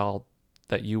Reporter profile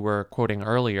that you were quoting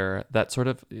earlier that sort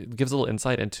of gives a little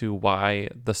insight into why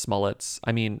the Smollets,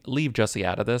 I mean, leave Jussie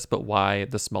out of this, but why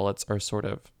the Smollets are sort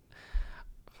of,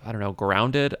 I don't know,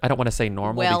 grounded. I don't want to say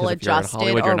normal because if you're in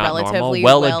Hollywood, you're not normal.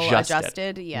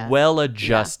 Well-adjusted. Yeah.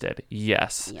 Well-adjusted,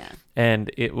 yes. Yeah. And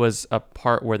it was a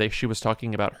part where she was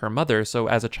talking about her mother. So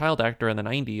as a child actor in the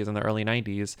 90s, in the early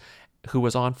 90s, who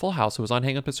was on Full House, who was on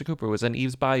Hanging with Mr. Cooper, who was in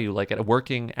Eve's Bayou, like a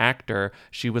working actor,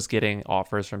 she was getting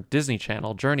offers from Disney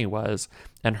Channel, Journey was,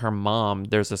 and her mom,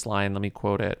 there's this line, let me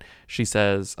quote it. She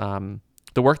says,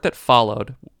 the work that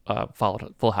followed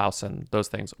Full House and those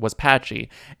things was patchy,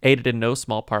 aided in no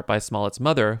small part by Smollett's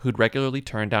mother, who'd regularly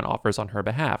turned down offers on her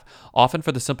behalf, often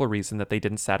for the simple reason that they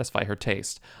didn't satisfy her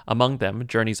taste. Among them,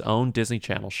 Journey's own Disney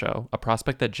Channel show, a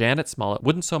prospect that Janet Smollett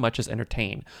wouldn't so much as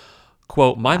entertain.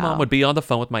 Quote, my mom would be on the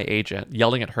phone with my agent,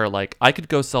 yelling at her like, I could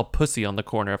go sell pussy on the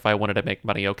corner if I wanted to make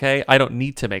money, okay? I don't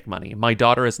need to make money. My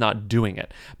daughter is not doing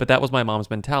it. But that was my mom's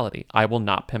mentality. I will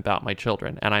not pimp out my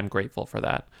children, and I'm grateful for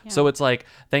that. Yeah. So it's like,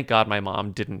 thank God my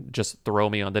mom didn't just throw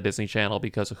me on the Disney Channel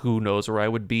because who knows where I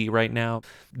would be right now.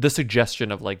 The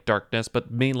suggestion of like darkness, but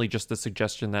mainly just the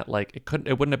suggestion that like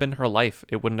it wouldn't have been her life.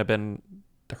 It wouldn't have been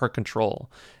her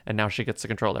control. And now she gets to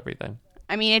control everything.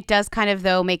 I mean, it does kind of,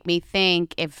 though, make me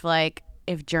think if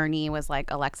if Journey was like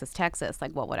Alexis Texas,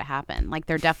 like what would have happened? Like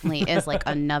there definitely is like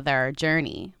another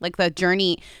journey. Like the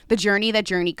journey that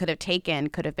Journey could have taken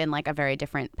could have been like a very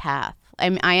different path.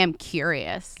 I am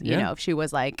curious, you know, if she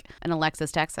was like an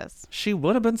Alexis Texas. She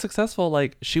would have been successful.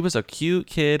 Like, she was a cute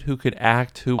kid who could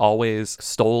act, who always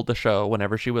stole the show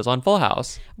whenever she was on Full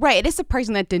House. Right. It is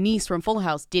surprising that Denise from Full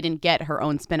House didn't get her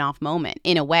own spinoff moment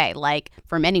in a way, like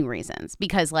for many reasons,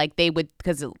 because like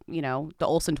because, you know, the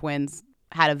Olsen twins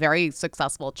had a very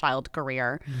successful child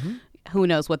career. Mm-hmm. Who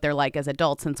knows what they're like as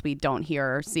adults since we don't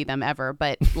hear or see them ever,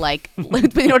 but like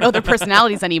we don't know their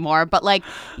personalities anymore. But like,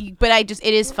 it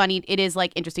is funny. It is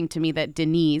like interesting to me that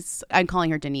Denise, I'm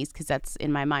calling her Denise because that's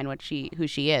in my mind who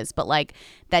she is, but like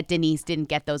that Denise didn't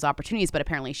get those opportunities, but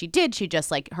apparently she did. She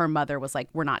just like, her mother was like,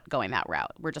 we're not going that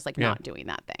route. We're just like not doing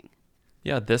that thing.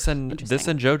 Yeah. This and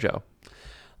JoJo,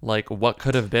 like what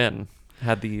could have been.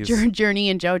 Had these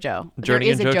Journey and JoJo. There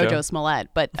is a JoJo Smollett,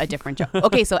 but a different JoJo.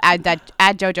 Okay, so add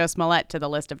JoJo Smollett to the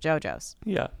list of JoJos.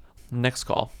 Yeah. Next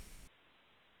call.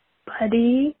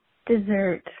 Buddy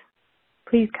dessert.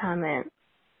 Please comment.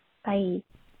 Bye.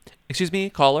 Excuse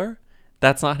me, caller.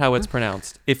 That's not how it's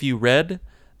pronounced. If you read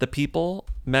the People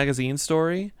magazine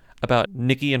story about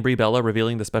Nikki and Brie Bella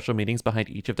revealing the special meanings behind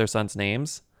each of their sons'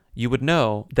 names, you would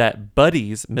know that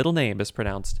Buddy's middle name is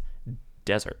pronounced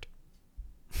Desert.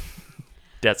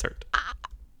 Desert.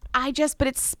 But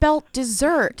it's spelled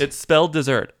dessert. It's spelled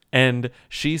dessert. And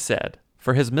she said,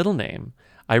 for his middle name,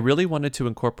 I really wanted to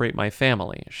incorporate my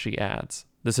family, she adds.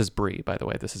 This is Brie, by the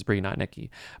way. This is Brie, not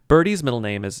Nikki. Birdie's middle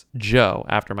name is Joe,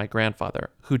 after my grandfather,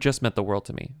 who just meant the world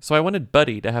to me. So I wanted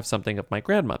Buddy to have something of my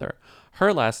grandmother.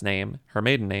 Her last name, her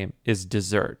maiden name, is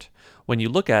Dessert. When you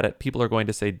look at it, people are going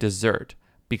to say dessert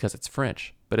because it's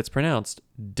French, but it's pronounced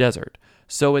desert.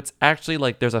 So it's actually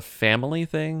like there's a family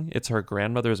thing. It's her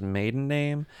grandmother's maiden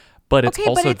name, but it's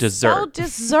also but it's dessert.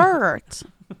 Dessert.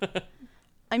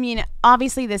 I mean,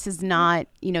 obviously this is not,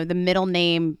 you know, the middle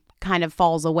name kind of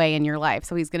falls away in your life.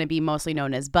 So he's going to be mostly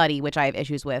known as Buddy, which I have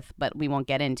issues with, but we won't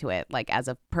get into it like as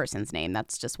a person's name.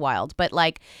 That's just wild. But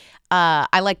like,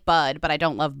 I like Bud, but I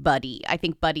don't love Buddy. I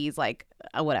think Buddy's like,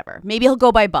 whatever. Maybe he'll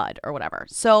go by Bud or whatever.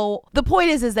 So the point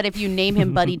is that if you name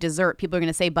him Buddy Dessert, people are going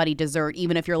to say Buddy Dessert,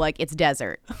 even if you're like, it's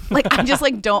desert. Like, I just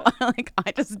like don't, like,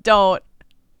 I just don't.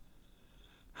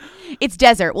 It's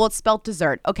desert. Well, it's spelled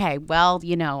dessert. Okay. Well,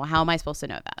 you know, how am I supposed to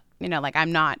know that? You know, like how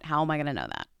am I going to know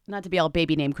that? Not to be all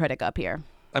baby name critic up here.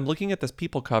 I'm looking at this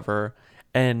People cover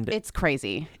and it's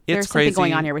crazy. There's something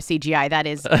going on here with CGI.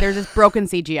 There's this broken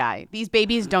CGI. These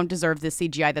babies don't deserve this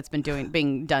CGI that's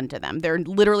being done to them. They're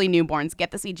literally newborns.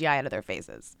 Get the CGI out of their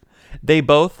faces. They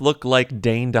both look like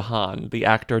Dane DeHaan, the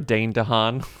actor Dane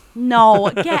DeHaan. No,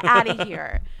 get out of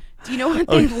here. Do you know what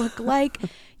they look like?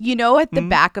 You know, at the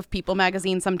back of People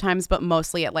magazine sometimes, but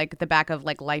mostly at like the back of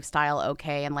like Lifestyle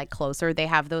OK and like Closer, they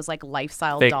have those like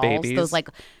lifestyle fake dolls. Babies.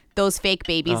 Those fake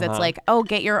babies. It's like, oh,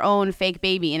 get your own fake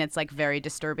baby. And it's like very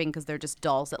disturbing because they're just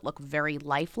dolls that look very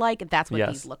lifelike. That's what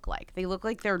these look like. They look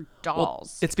like they're dolls. Well,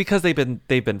 it's because they've been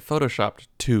photoshopped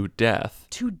to death.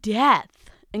 To death.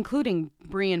 Including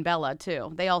Brie and Bella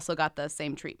too. They also got the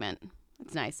same treatment.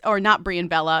 It's nice. Or not Brie and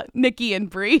Bella, Nikki and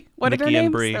Brie. What are their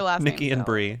names? Their last names. Nikki and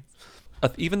Brie.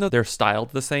 Even though they're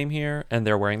styled the same here and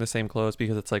they're wearing the same clothes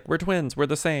because it's like, we're twins, we're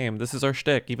the same, this is our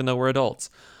shtick, even though we're adults.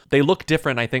 They look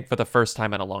different, I think, for the first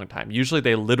time in a long time. Usually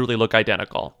they literally look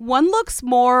identical. One looks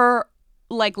more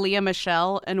like Leah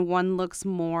Michelle and one looks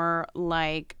more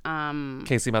like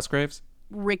Casey Musgraves?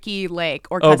 Ricky Lake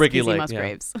or Ricky Casey Lake,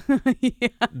 Musgraves.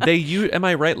 Yeah. Am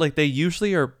I right? Like they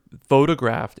usually are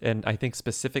photographed and I think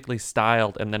specifically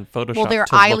styled and then photoshopped. Well, their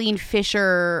Eileen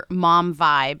Fisher mom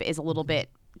vibe is a little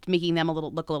bit making them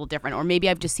look a little different, or maybe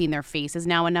I've just seen their faces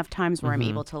now enough times where I'm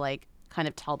able to like kind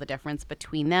of tell the difference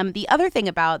between them. The other thing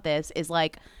about this is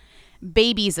like,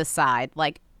 babies aside,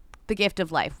 like the gift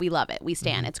of life, we love it, we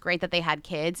stand. It's great that they had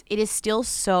kids. It is still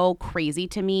so crazy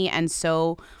to me and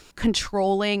so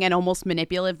controlling and almost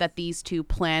manipulative that these two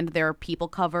planned their People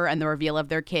cover and the reveal of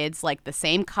their kids like the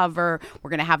same cover. We're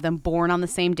gonna have them born on the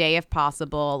same day if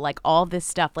possible, like all this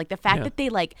stuff. Like the fact that they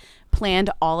like planned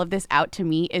all of this out, to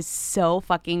me, is so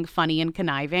fucking funny and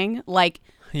conniving. Like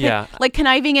like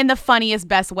conniving in the funniest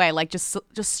best way, like just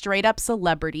straight up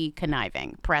celebrity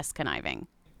conniving, press conniving.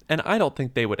 And I don't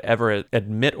think they would ever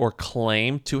admit or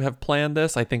claim to have planned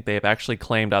this. I think they have actually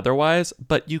claimed otherwise.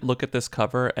 But you look at this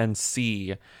cover and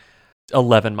see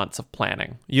 11 months of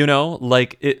planning, you know?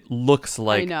 Like, it looks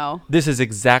like this is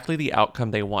exactly the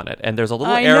outcome they wanted. And there's a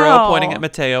little arrow pointing at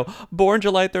Mateo, born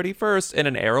July 31st, and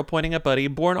an arrow pointing at Buddy,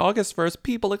 born August 1st,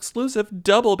 people exclusive,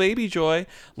 double baby joy.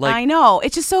 Like, I know.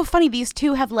 It's just so funny. These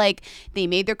two have, like, they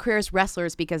made their careers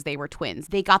wrestlers because they were twins.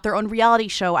 They got their own reality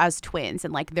show as twins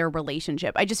and, like, their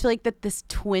relationship. I just feel like that this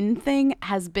twin thing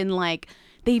has been, like,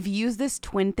 they've used this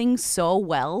twin thing so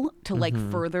well to like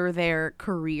further their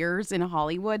careers in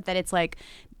Hollywood that it's like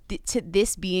to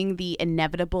this being the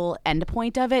inevitable end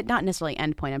point of it, not necessarily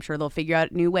end point, I'm sure they'll figure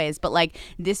out new ways, but like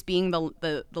this being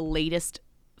the latest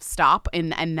stop in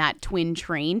that twin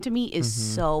train to me is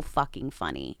so fucking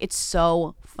funny. It's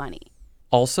so funny.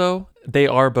 Also, they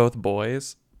are both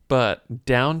boys, but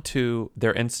down to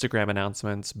their Instagram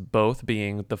announcements, both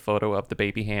being the photo of the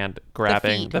baby hand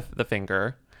grabbing the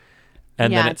finger.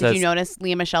 And then it says, did you notice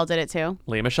Lea Michele did it too?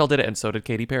 Lea Michele did it, and so did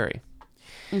Katy Perry.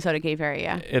 And so did Katy Perry,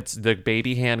 yeah. It's the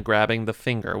baby hand grabbing the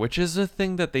finger, which is a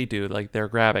thing that they do. Like, they're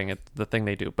grabbing it, the thing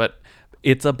they do. But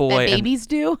it's a boy. That babies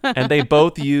do? and they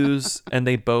both use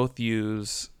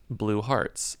blue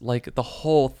hearts. Like, the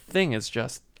whole thing is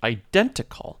just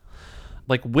identical.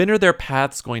 Like, when are their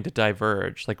paths going to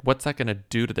diverge? Like, what's that going to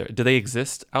do to do they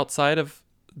exist outside of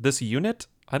this unit?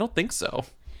 I don't think so.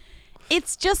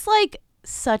 It's just like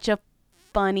such a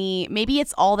funny, maybe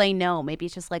it's all they know, maybe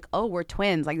it's just like, oh, we're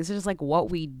twins, like this is just like what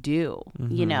we do,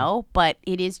 you know, but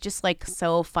it is just like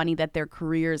so funny that their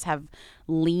careers have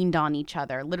leaned on each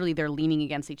other. Literally, they're leaning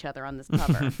against each other on this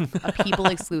cover. A People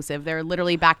exclusive. They're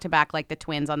literally back to back like the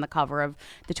twins on the cover of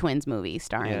the Twins movie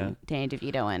starring Danny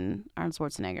DeVito and Arnold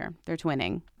Schwarzenegger. They're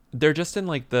twinning. They're just in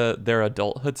like their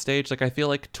adulthood stage. Like, I feel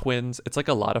like twins, it's like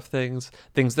a lot of things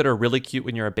that are really cute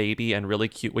when you're a baby and really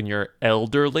cute when you're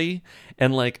elderly.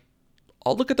 And like,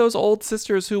 oh, look at those old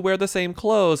sisters who wear the same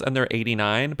clothes and they're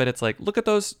 89, but it's like, look at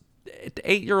those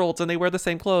 8-year-olds and they wear the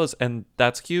same clothes and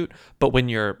that's cute. But when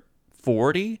you're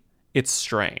 40, it's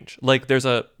strange. Like, there's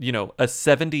a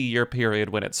 70-year period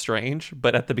when it's strange,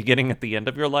 but at the beginning, at the end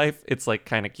of your life, it's like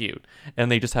kind of cute.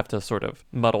 And they just have to sort of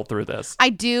muddle through this.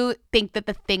 I do think that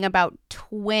the thing about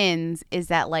twins is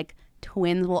that like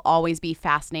twins will always be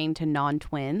fascinating to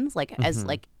non-twins, like as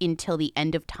like until the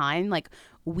end of time. Like,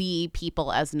 we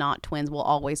people as not twins will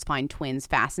always find twins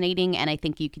fascinating, and I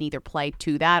think you can either play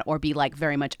to that or be like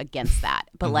very much against that.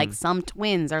 But like some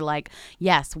twins are like,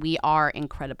 yes, we are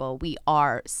incredible, we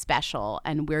are special,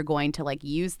 and we're going to like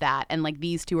use that. And like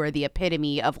these two are the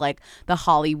epitome of like the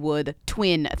Hollywood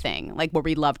twin thing, like where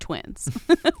we love twins.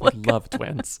 We love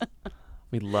twins.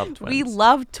 We love twins. We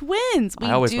love twins. We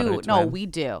I always do. wanted a twin. No, we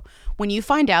do. When you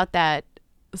find out that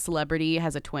a celebrity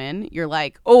has a twin, you're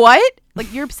like, oh, what?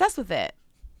 Like, you're obsessed with it.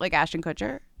 Like Ashton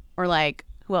Kutcher, or like,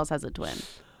 who else has a twin?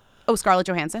 Oh, Scarlett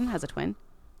Johansson has a twin.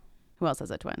 Who else has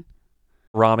a twin?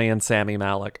 Rami and Sami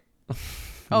Malek.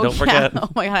 Oh, Don't forget. Oh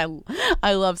my God,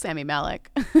 I love Sami Malek.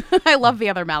 I love the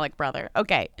other Malek brother.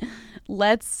 Okay,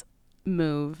 let's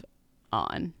move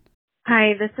on.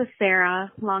 Hi, this is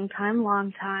Sarah. Long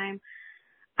time.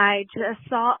 I just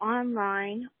saw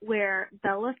online where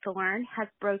Bella Thorne has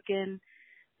broken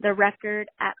the record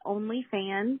at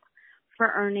OnlyFans for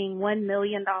earning $1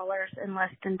 million in less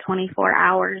than 24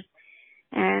 hours.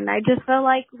 And I just feel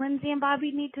like Lindsay and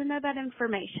Bobby need to know that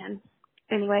information.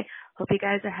 Anyway, hope you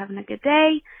guys are having a good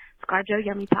day. ScarJo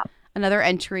Yummy Pop. Another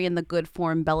entry in the good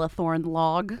form Bella Thorne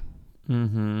log.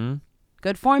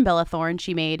 Good form Bella Thorne.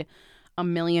 She made $1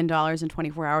 million in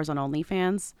 24 hours on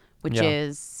OnlyFans, which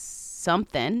is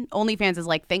something. OnlyFans is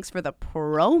like, thanks for the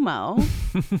promo.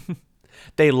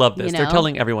 They love this. You know? They're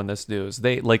telling everyone this news.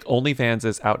 They like OnlyFans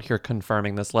is out here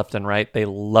confirming this left and right. They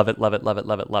love it.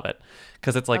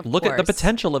 Because it's like, look at the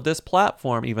potential of this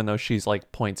platform, even though she's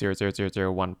like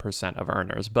 0.00001% of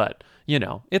earners. But, you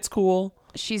know, it's cool.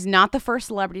 She's not the first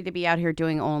celebrity to be out here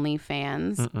doing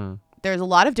OnlyFans. There's a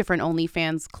lot of different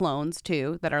OnlyFans clones,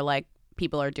 too, that are like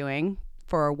people are doing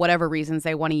for whatever reasons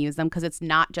they want to use them, because it's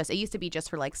not just, it used to be just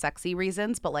for like sexy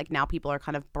reasons, but like now people are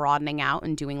kind of broadening out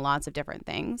and doing lots of different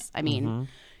things. I mean,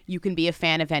 you can be a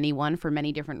fan of anyone for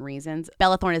many different reasons.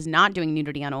 Bella Thorne is not doing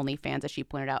nudity on OnlyFans, as she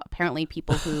pointed out. Apparently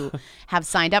people who have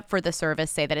signed up for the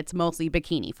service say that it's mostly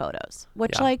bikini photos,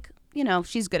 which like, you know,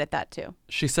 she's good at that too.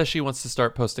 She says she wants to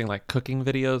start posting like cooking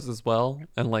videos as well,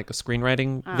 and like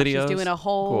screenwriting videos. She's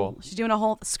doing a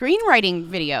whole screenwriting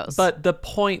videos. But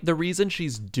the reason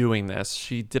she's doing this,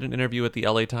 she did an interview with the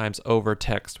LA Times over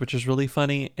text, which is really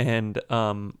funny. And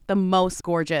the most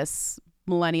gorgeous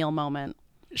millennial moment.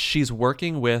 She's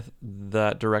working with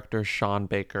the director Sean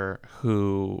Baker,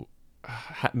 who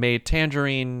made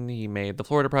Tangerine. He made The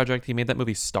Florida Project. He made that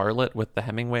movie Starlet with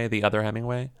the other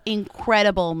Hemingway.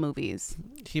 Incredible movies.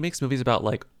 He makes movies about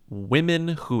like women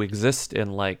who exist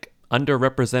in like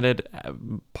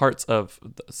underrepresented parts of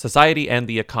society and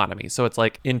the economy. So it's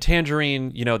like in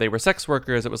Tangerine, you know, they were sex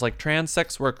workers. It was like trans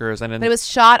sex workers. And but it was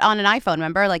shot on an iPhone,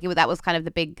 remember? Like that was kind of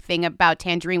the big thing about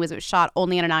Tangerine was it was shot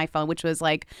only on an iPhone, which was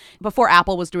like before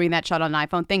Apple was doing that shot on an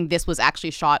iPhone thing. This was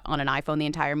actually shot on an iPhone, the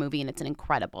entire movie. And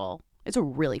it's a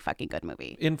really fucking good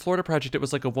movie. In Florida Project, it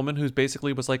was like a woman who's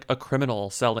basically was like a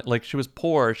criminal selling, like she was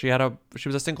poor. She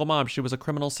was a single mom. She was a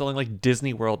criminal selling like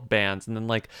Disney World bands. And then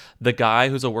like the guy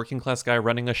who's a working class guy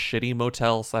running a shitty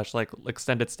motel / like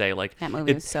extended stay. Like that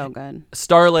movie was so good.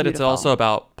 Starlet, Beautiful. It's also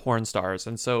about porn stars.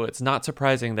 And so it's not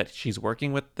surprising that she's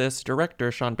working with this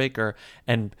director, Sean Baker,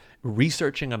 and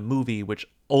researching a movie which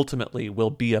ultimately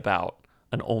will be about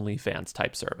an OnlyFans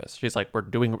type service. She's like,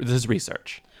 this is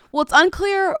research. Well, it's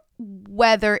unclear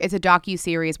whether it's a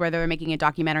docuseries, whether they're making a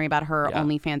documentary about her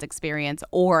OnlyFans experience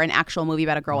or an actual movie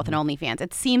about a girl with an OnlyFans.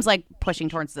 It seems like pushing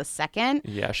towards the second.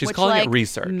 Yeah, she's calling it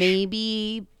research.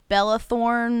 Maybe Bella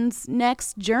Thorne's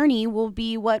next journey will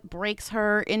be what breaks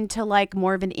her into like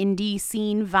more of an indie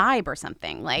scene vibe or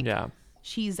something. Like,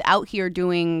 she's out here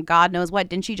doing God knows what.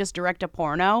 Didn't she just direct a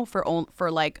porno for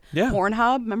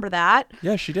Pornhub? Remember that?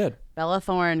 Yeah, she did. Bella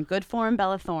Thorne, good form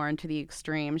Bella Thorne to the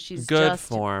extreme. She's good just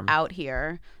form. Out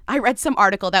here. I read some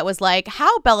article that was like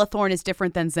how Bella Thorne is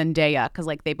different than Zendaya because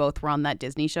like they both were on that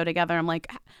Disney show together. I'm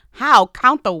like, how?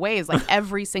 Count the ways, like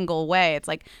every single way. It's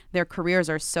like their careers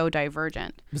are so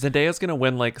divergent. Zendaya's gonna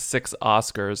win like 6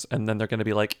 Oscars, and then they're gonna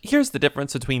be like, here's the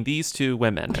difference between these two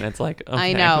women, and it's like, okay.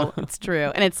 I know, it's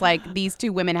true, and it's like these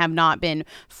two women have not been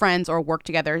friends or worked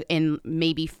together in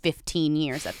maybe 15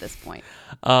 years at this point.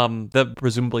 The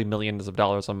presumably millions of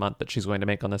dollars a month that she's going to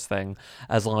make on this thing,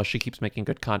 as long as she keeps making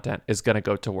good content, is going to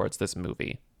go towards this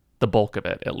movie. The bulk of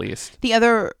it, at least. The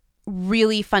other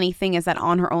really funny thing is that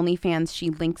on her OnlyFans, she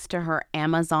links to her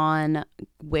Amazon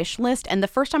wish list. And the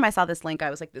first time I saw this link, I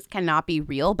was like, this cannot be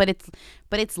real. But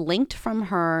it's linked from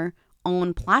her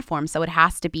own platform, so it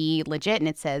has to be legit. And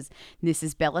it says, this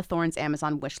is Bella Thorne's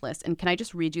Amazon wish list. And can I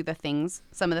just read you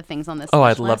some of the things on this Oh,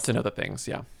 wish I'd love list? to know the things,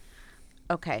 yeah.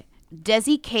 Okay.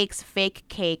 Desi Cakes fake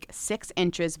cake, 6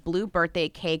 inches, blue birthday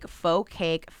cake, faux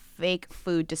cake, fake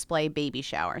food display, baby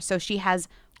shower. So she has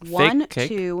 1,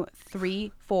 2,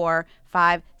 3, 4,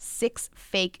 5, 6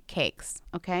 fake cakes.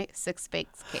 Okay, 6 fake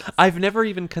cakes. I've never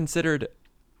even considered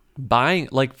buying,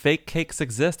 like, fake cakes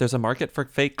exist. There's a market for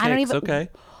fake cakes. Okay.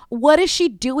 What is she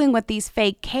doing with these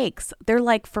fake cakes? They're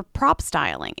like for prop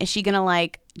styling. Is she gonna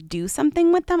like do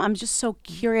something with them? I'm just so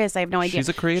curious. I have no idea. She's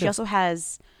a creative. She also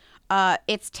has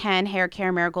It's 10 hair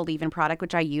care marigold leave-in product,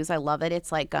 which I use. I love it.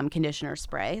 It's like conditioner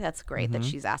spray. That's great that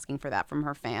she's asking for that from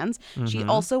her fans. She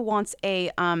also wants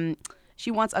a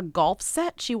golf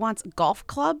set. She wants golf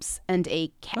clubs and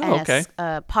a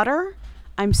putter.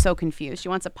 I'm so confused. She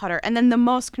wants a putter. And then the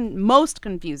most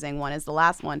confusing one is the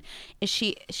last one. Is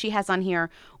she has on here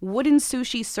wooden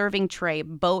sushi serving tray,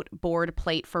 boat, board,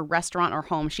 plate for restaurant or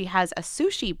home. She has a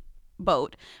sushi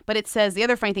boat, but it says, the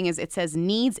other funny thing is it says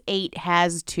needs 8,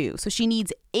 has 2. So she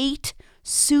needs 8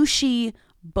 sushi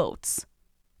boats.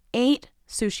 8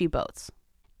 sushi boats.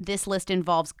 This list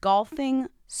involves golfing,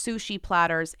 sushi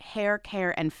platters, hair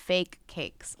care, and fake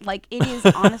cakes. Like, it is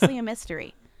honestly a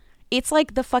mystery. It's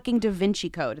like the fucking Da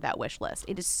Vinci Code, that wish list.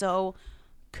 It is so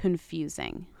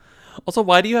confusing. Also,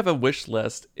 why do you have a wish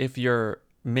list if you're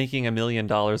making $1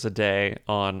 million a day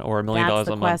on, or $1 million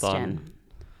a month on?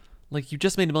 Like, you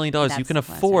just made $1 million. You can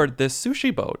afford this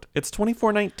sushi boat. It's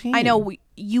 $24.19. I know.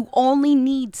 You only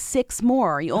need 6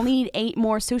 more. You only need 8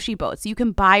 more sushi boats. You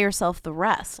can buy yourself the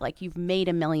rest. Like, you've made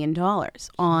 $1 million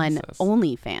on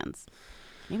OnlyFans.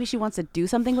 Maybe she wants to do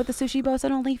something with the sushi boats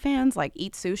on OnlyFans, like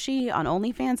eat sushi on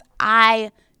OnlyFans.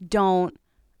 I don't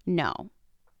know.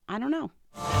 I don't know.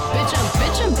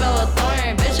 Bitch, I'm Bella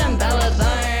Thorne. Bitch, I'm Bella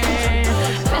Thorne.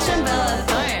 Bitch, I'm Bella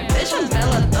Thorne. Bitch, I'm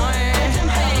Bella Thorne.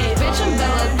 Hey, bitch, I'm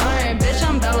Bella Thorne. Bitch,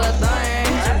 I'm Bella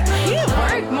Thorne. You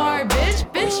work more, bitch.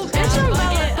 Bitch, I'm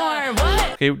Bella Thorne.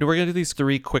 What? Okay, we're going to do these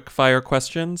 3 quick fire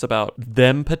questions about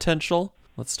them potential.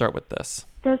 Let's start with this.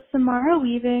 Does Samara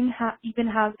Weaving even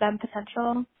have them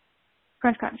potential?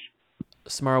 Crunch, crunch.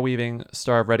 Samara Weaving,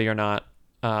 star of Ready or Not.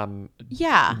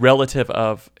 Yeah. Relative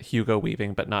of Hugo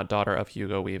Weaving, but not daughter of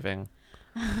Hugo Weaving.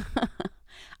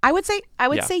 I would say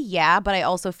yeah, but I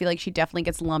also feel like she definitely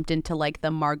gets lumped into like the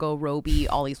Margot Robbie,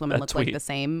 all these women look like the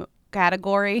same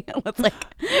category. It's like,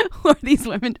 who are these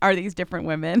women? Are these different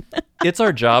women? It's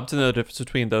our job to know the difference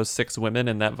between those 6 women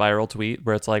in that viral tweet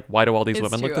where it's like, why do all these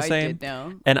women look the same? I did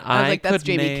know. And I was like, that's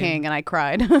Jamie King, and I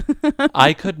cried.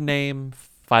 I could name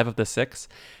 5 of the 6,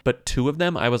 but 2 of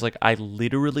them, I was like, I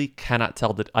literally cannot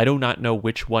tell that. I do not know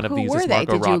which one of these is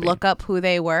Margot Robbie. Did you look up who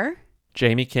they were?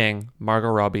 Jamie King, Margot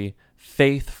Robbie,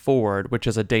 Faith Ford, which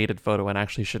is a dated photo and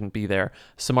actually shouldn't be there,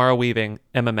 Samara Weaving,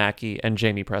 Emma Mackey, and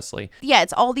Jamie Presley. Yeah,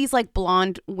 it's all these like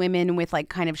blonde women with like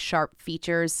kind of sharp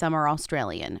features. Some are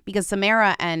Australian because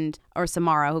Samara and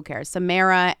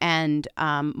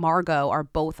Margot are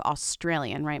both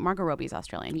Australian, right? Margot Robbie's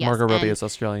Australian. Yes. Margot Robbie is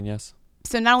Australian, yes.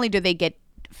 So not only do they get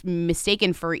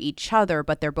mistaken for each other,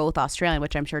 but they're both Australian,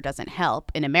 which I'm sure doesn't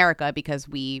help in America because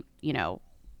we,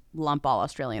 lump all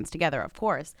Australians together, of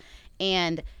course.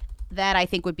 And that I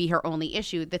think would be her only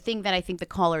issue. The thing that I think the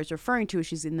caller is referring to is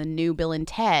she's in the new Bill and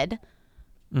Ted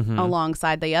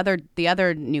alongside the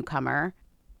other newcomer.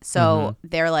 So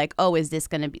they're like, oh, is this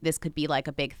could be like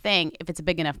a big thing. If it's a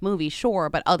big enough movie, sure.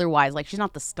 But otherwise, like she's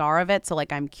not the star of it. So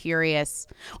like I'm curious,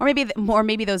 or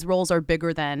maybe those roles are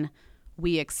bigger than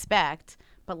we expect.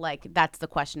 But like that's the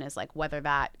question is like whether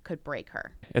that could break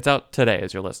her. It's out today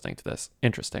as you're listening to this.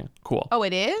 Interesting. Cool. Oh,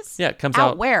 it is? Yeah, it comes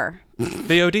out. Where?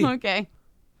 VOD. Okay.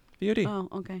 VOD. Oh,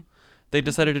 okay. They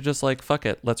decided to just like, fuck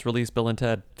it. Let's release Bill and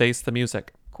Ted. Face the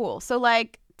music. Cool. So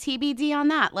like TBD on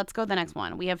that. Let's go to the next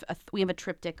one. We have a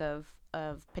triptych of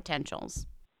potentials.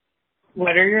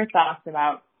 What are your thoughts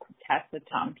about Tessa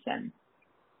Thompson?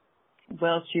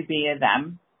 Will she be a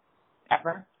them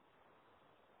ever?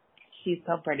 She's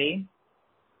so pretty.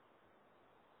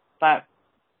 But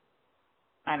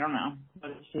I don't know. What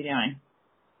is she doing?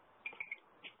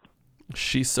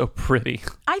 She's so pretty.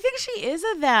 I think she is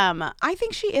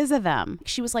a them.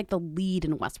 She was like the lead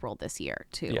in Westworld this year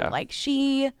too. Yeah. Like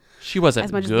she wasn't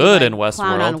as much good as in Westworld.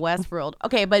 Clown on Westworld. Westworld.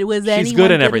 Okay, but was She's anyone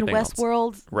good in good everything in else.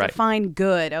 Westworld? Right. Define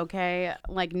good, okay?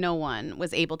 Like no one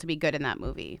was able to be good in that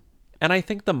movie. And I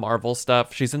think the Marvel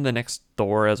stuff, she's in the next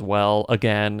Thor as well,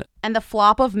 again. And the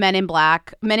flop of Men in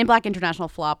Black International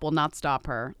flop will not stop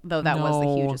her, though that was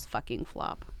the hugest fucking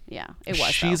flop. Yeah, it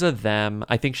was. She's a them.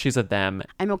 I think she's a them.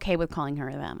 I'm okay with calling her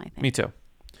a them, I think. Me too.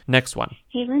 Next one.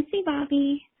 Hey, Lindsay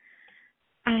Bobby.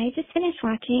 I just finished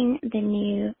watching the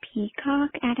new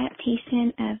Peacock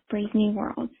adaptation of Brave New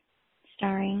World,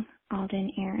 starring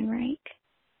Alden Ehrenreich.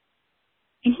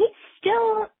 And he's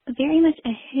still very much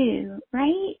a who,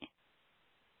 right?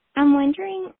 I'm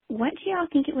wondering, what do y'all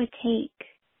think it would take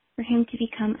for him to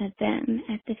become a them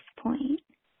at this point?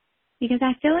 Because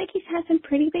I feel like he's had some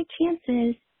pretty big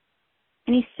chances,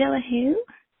 and he's still a who?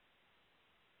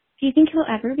 Do you think he'll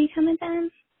ever become a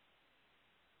them?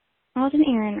 Alden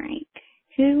Ehrenreich,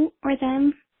 who or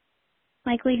them?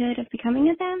 Likelihood of becoming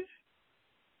a them?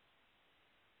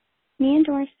 Me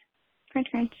endorse. French.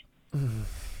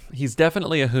 He's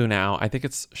definitely a who now. I think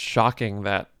it's shocking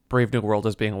that Brave New World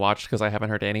is being watched because I haven't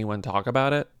heard anyone talk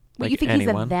about it. But you think he's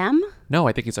a them? No,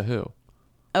 I think he's a who.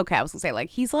 Okay, I was gonna say like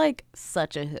he's like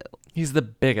such a who. He's the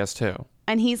biggest who.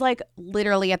 And he's like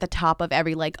literally at the top of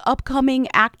every like upcoming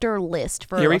actor list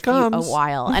for a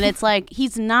while. And it's like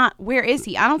he's not. Where is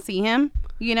he? I don't see him.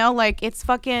 Like it's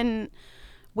fucking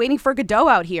Waiting for Godot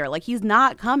out here. Like he's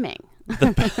not coming.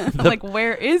 Like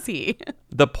where is he?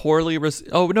 The poorly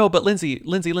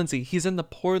Lindsay, he's in the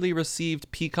poorly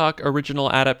received Peacock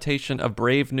original adaptation of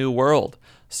Brave New World,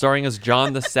 starring as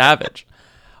John the Savage.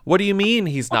 What do you mean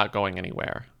he's not going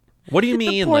anywhere? What do you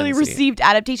mean, the poorly Lindsay? received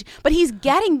adaptation? But he's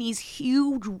getting these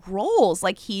huge roles.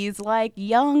 Like he's like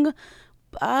young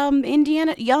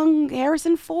young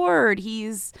Harrison Ford.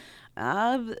 He's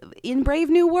in Brave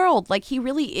New World. Like he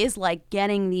really is like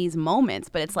getting these moments,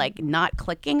 but it's like not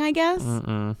clicking, I guess.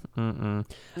 I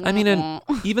mean, and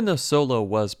even though Solo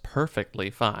was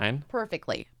perfectly fine.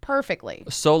 Perfectly.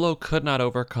 Solo could not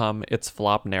overcome its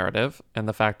flop narrative and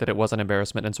the fact that it was an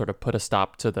embarrassment and sort of put a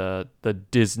stop to the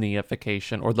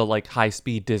Disneyification or the like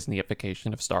high-speed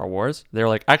Disneyification of Star Wars. They're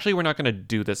like, actually, we're not going to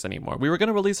do this anymore. We were going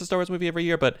to release a Star Wars movie every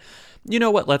year, but you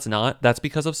know what? Let's not. That's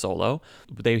because of Solo.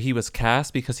 He was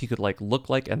cast because he could like look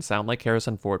like and sound like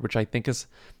Harrison Ford, which I think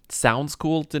sounds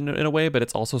cool in a way, but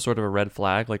it's also sort of a red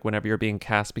flag. Like whenever you're being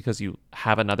cast because you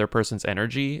have another person's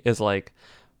energy is like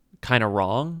kind of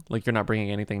wrong. Like you're not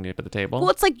bringing anything new to the table. Well,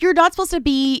 it's like you're not supposed to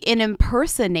be an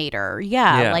impersonator.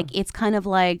 Yeah. Like it's kind of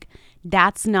like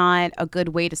that's not a good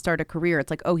way to start a career.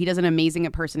 It's like, oh, he does an amazing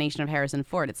impersonation of Harrison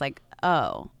Ford. It's like,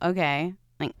 oh, okay.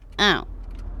 Like, oh.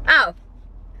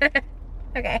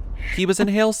 Okay. He was in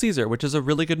Hail Caesar, which is a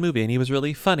really good movie, and he was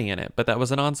really funny in it, but that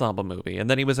was an ensemble movie. And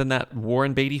then he was in that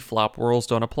Warren Beatty flop, Rules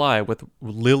Don't Apply, with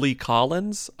Lily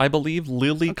Collins, I believe.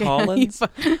 Collins.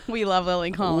 We love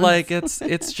Lily Collins. Like, it's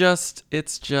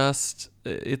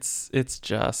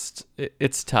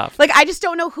tough. Like, I just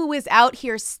don't know who is out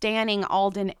here standing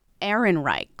Alden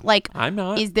Ehrenreich. Like, I'm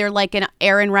not. Is there like an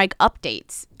Ehrenreich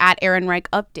updates at Ehrenreich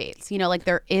updates? Like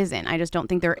there isn't. I just don't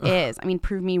think there is. I mean,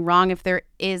 prove me wrong if there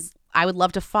is. I would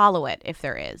love to follow it if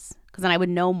there is, because then I would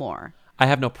know more. I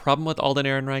have no problem with Alden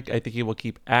Ehrenreich. I think he will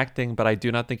keep acting, but I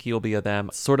do not think he will be a them.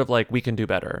 Sort of like We Can Do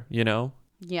Better, you know?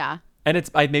 Yeah. And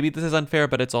maybe this is unfair,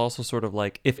 but it's also sort of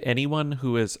like if anyone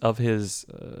who is of his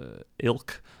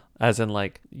ilk, as in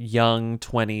like young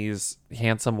 20s,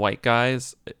 handsome white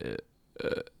guys,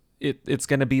 it's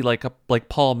going to be like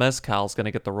Paul Mescal's going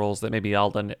to get the roles that maybe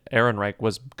Alden Ehrenreich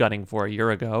was gunning for a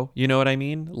year ago. You know what I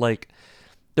mean? Like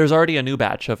there's already a new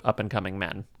batch of up and coming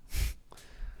men.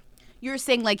 You're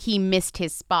saying like he missed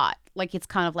his spot. Like it's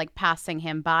kind of like passing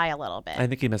him by a little bit. I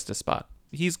think he missed his spot.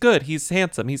 He's good. He's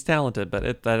handsome. He's talented, but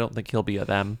I don't think he'll be a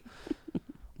them.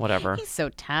 Whatever. He's so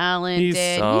talented. He's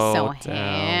so talented.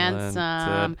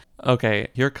 handsome. Okay,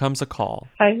 here comes a call.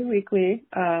 Hi, Weekly.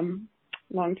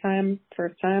 Long time,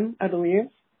 first time, I believe.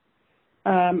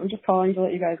 I'm just calling to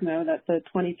let you guys know that the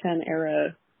 2010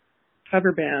 era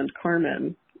cover band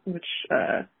Carmen, which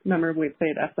memorably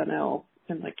played SNL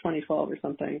in like 2012 or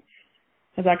something,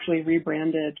 has actually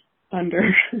rebranded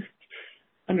under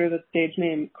the stage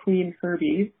name Queen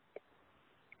Herbie,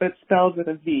 but it's spelled with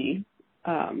a V.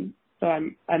 So I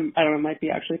don't know, it might be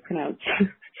actually pronounced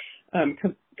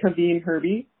Kaveen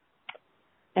Herbie.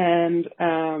 And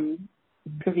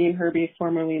Kaveen Herbie,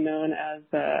 formerly known as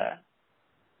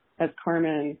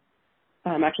Carmen,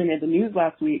 actually made the news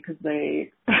last week because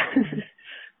they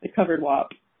covered WAP.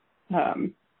 So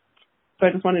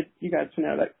I just wanted you guys to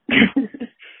know that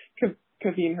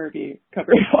Kaveen Herbie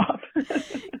covered WAP.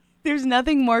 There's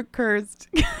nothing more cursed.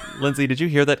 Lindsay, did you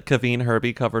hear that Kaveen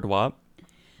Herbie covered WAP?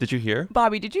 Did you hear?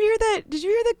 Bobby, did you hear that? Did you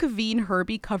hear that Kaveen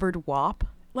Herbie covered WAP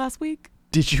last week?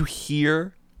 Did you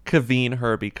hear Kaveen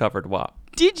Herbie covered WAP?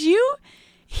 Did you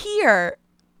hear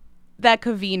that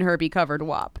Kaveen Herbie covered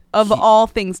WAP? Of all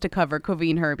things to cover,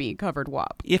 Kaveen Herbie covered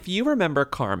WAP. If you remember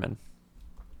Carmen.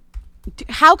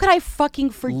 How could I fucking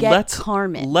forget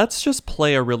Carmen? Let's just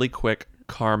play a really quick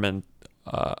Carmen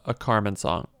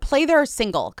song. Play their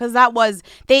single, because that was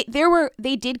they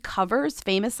did covers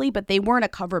famously, but they weren't a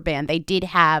cover band. They did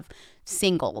have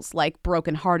singles, like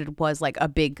Broken Hearted was like a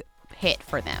big hit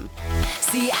for them.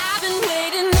 See, I've been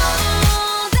waiting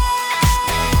all day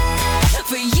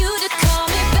for you to call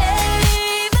me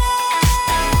baby.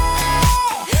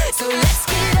 So let's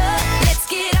get up, let's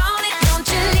get on it. Don't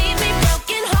you leave me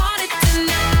broken hearted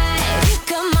tonight.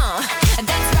 Come on,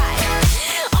 that's right.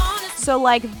 So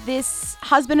like this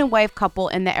husband and wife couple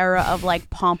in the era of like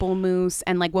Pomplamoose,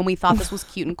 and like when we thought this was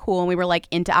cute and cool and we were like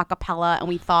into a cappella and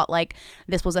we thought like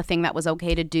this was a thing that was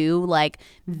okay to do, like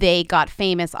they got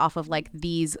famous off of like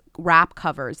these rap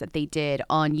covers that they did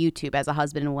on YouTube as a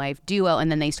husband and wife duo,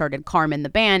 and then they started Carmen the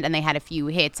band and they had a few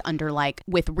hits under like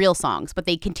with real songs, but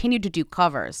they continued to do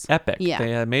covers. Epic. Yeah.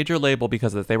 They had a major label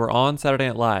because they were on Saturday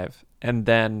Night Live, and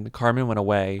then Carmen went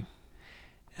away.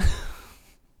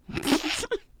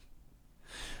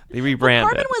 They rebranded.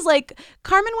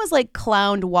 Carmen was like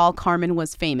clowned while Carmen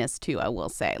was famous too, I will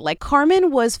say. Like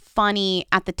Carmen was funny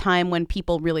at the time when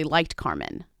people really liked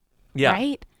Carmen. Yeah.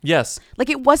 Right? Yes. Like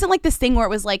it wasn't like this thing where it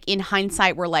was like in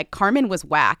hindsight where like Carmen was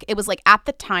whack. It was like at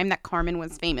the time that Carmen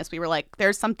was famous, we were like,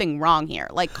 there's something wrong here.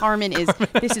 Like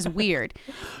this is weird.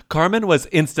 Carmen was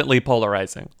instantly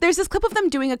polarizing. There's this clip of them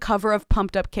doing a cover of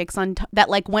Pumped Up Kicks that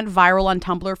like went viral on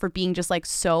Tumblr for being just like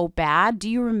so bad. Do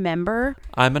you remember?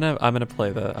 I'm gonna play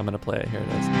it. Here it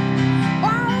is.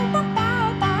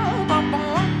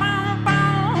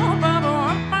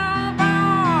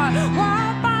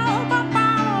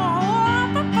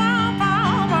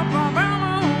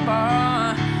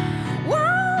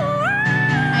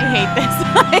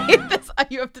 I hate this.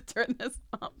 You have to turn this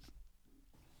off.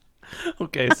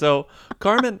 Okay, so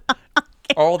Carmen,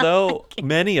 although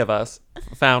many of us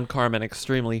found Carmen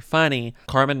extremely funny,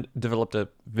 Carmen developed a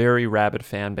very rabid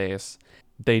fan base.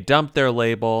 They dumped their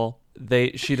label.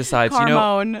 She decides,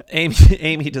 Carmone.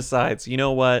 Amy decides, you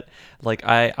know what? Like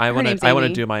I want to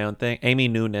do my own thing. Amy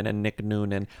Noonan and Nick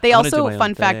Noonan. They also,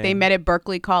 fun fact, they met at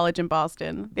Berkeley College in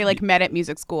Boston. They like met at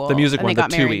music school. The music and one, they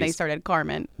got the married Tuies. And they started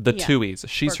Carmen. The Tuies.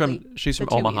 She's from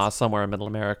Omaha, Tuies. somewhere in Middle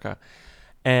America.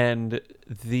 And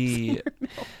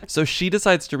so she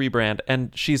decides to rebrand,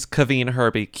 and she's Kaveen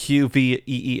Herbie,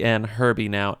 Qveen Herbie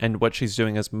now, and what she's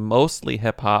doing is mostly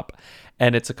hip hop,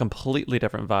 and it's a completely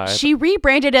different vibe. She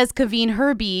rebranded as Kaveen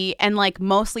Herbie, and like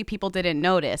mostly people didn't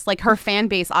notice. Like her fan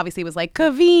base obviously was like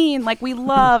Kaveen, like we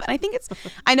love. And I think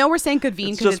I know we're saying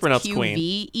Kaveen because it's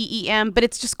Qveen, but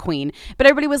it's just Queen. But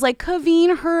everybody was like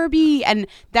Kaveen Herbie, and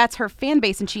that's her fan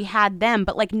base, and she had them,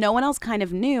 but like no one else kind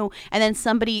of knew. And then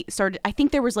somebody started. I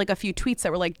think there was like a few tweets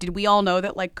that were like, "Did we all know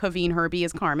that like Kaveen Herbie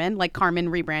is Carmen? Like Carmen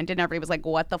rebranded." And everybody was like,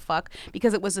 "What the fuck?"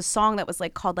 Because it was a song that was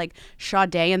like called like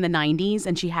Sade in the '90s,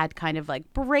 and she had kind of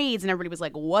like braids, and everybody was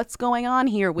like, what's going on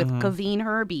here with Kaveen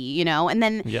Herbie, you know? And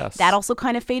then Yes. that also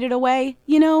kind of faded away,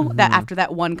 you know, that after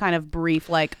that one kind of brief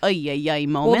like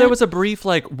moment. Well, there was a brief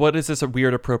like, what is this, a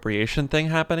weird appropriation thing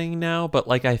happening now? But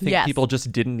like, I think Yes. people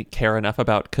just didn't care enough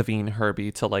about Kaveen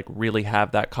Herbie to like really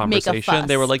have that Make a conversation.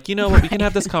 They were fuss. like, you know what, we can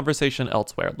have this conversation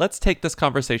elsewhere. Let's take this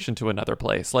conversation to another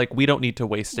place. Like, we don't need to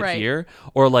waste it Right. here,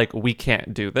 or like, we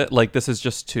can't do that. Like, this is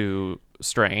just too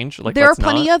strange. Like, there are let's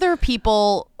plenty not. other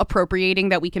people appropriating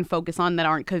that we can focus on that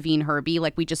aren't Kaveen Herbie.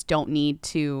 Like, we just don't need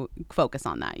to focus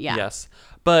on that. Yeah. Yes.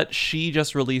 But she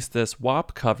just released this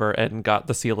WAP cover and got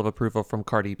the seal of approval from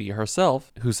Cardi B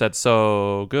herself, who said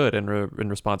so good in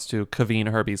response to Kaveen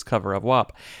Herbie's cover of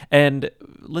WAP. And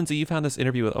Lindsay, you found this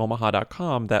interview with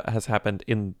Omaha.com that has happened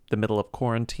in the middle of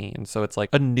quarantine. So it's like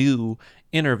a new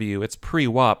interview. It's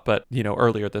pre-WAP, but, you know,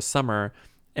 earlier this summer.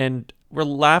 And we're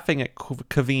laughing at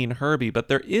Kaveen Herbie, but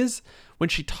there is, when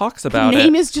she talks about The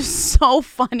name it, is just so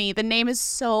funny. The name is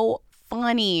so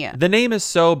funny. the name is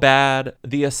so bad.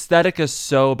 The aesthetic is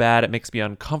so bad. It makes me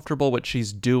uncomfortable what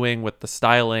she's doing with the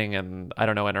styling and, I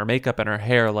don't know, and her makeup and her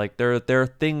hair. Like, there are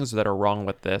things that are wrong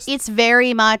with this. It's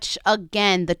very much,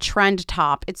 again, the trend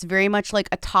top. It's very much like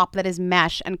a top that is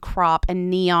mesh and crop and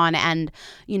neon and,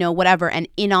 you know, whatever, and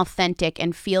inauthentic,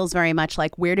 and feels very much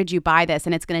like, where did you buy this?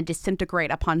 And it's going to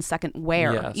disintegrate upon second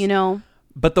wear, Yes. you know?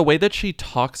 But the way that she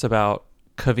talks about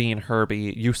Kaveen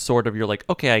Herbie, you're like,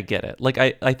 okay, I get it. Like,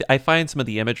 I find some of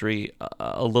the imagery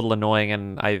a little annoying,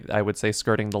 and I would say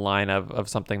skirting the line of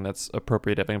something that's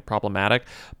appropriative and problematic.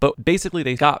 But basically,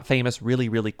 they got famous really,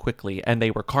 really quickly, and they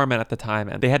were Carmen at the time,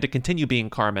 and they had to continue being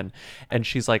Carmen. And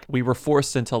she's like, we were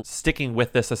forced into sticking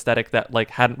with this aesthetic that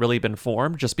like hadn't really been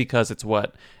formed, just because it's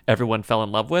what everyone fell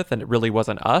in love with, and it really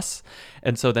wasn't us.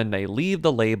 And so then they leave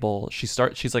the label. She's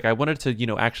like, I wanted to, you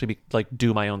know, actually be like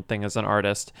do my own thing as an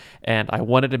artist, and I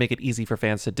wanted to make it easy for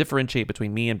fans to differentiate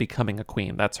between me and becoming a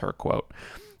queen. That's her quote.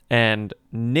 And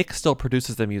Nick still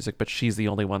produces the music, but she's the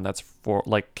only one that's for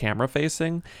like camera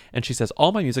facing. And she says,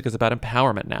 all my music is about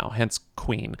empowerment now, hence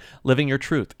queen, living your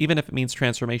truth, even if it means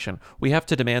transformation. We have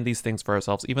to demand these things for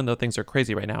ourselves, even though things are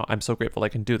crazy right now. I'm so grateful I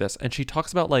can do this. And she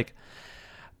talks about like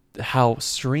how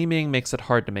streaming makes it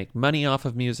hard to make money off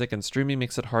of music, and streaming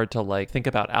makes it hard to like think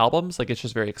about albums. Like, it's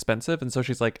just very expensive. And so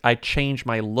she's like, I change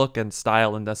my look and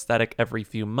style and aesthetic every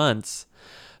few months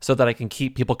so that I can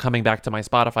keep people coming back to my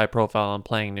Spotify profile and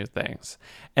playing new things.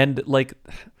 And like,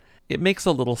 it makes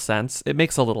a little sense.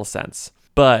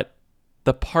 But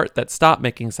the part that stopped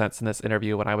making sense in this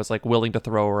interview, when I was like willing to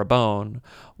throw her a bone,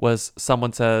 was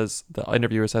the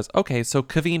interviewer says, okay, so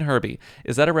Kaveen Herbie,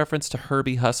 is that a reference to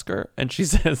Herbie Husker? And she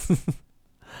says,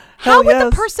 How would the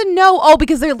person know? Oh,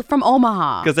 because they're from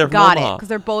Omaha. 'Cause they're from Got Omaha. it. Because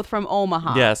they're both from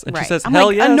Omaha. Yes, and she Right. says, I'm hell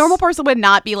like, yes. a normal person would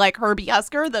not be like Herbie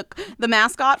Husker, the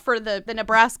mascot for the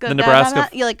Nebraska. The Nebraska.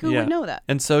 You're like, who yeah. would know that?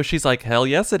 And so she's like, hell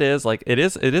yes, it is. Like, it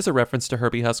is a reference to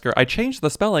Herbie Husker. I changed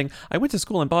the spelling. I went to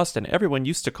school in Boston. Everyone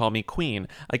used to call me Queen.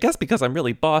 I guess because I'm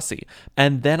really bossy.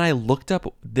 And then I looked up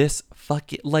this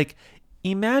like,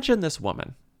 imagine this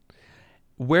woman.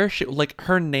 Where she, like,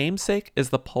 her namesake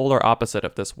is the polar opposite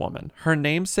of this woman. Her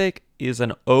namesake is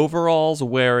an overalls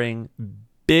wearing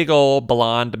big old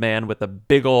blonde man with a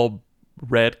big old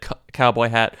red cowboy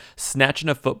hat, snatching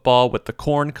a football with the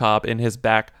corn cob in his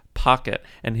back pocket,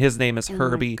 and his name is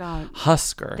Herbie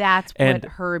Husker. That's and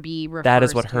what Herbie refers that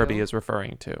is what to. Herbie is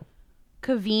referring to.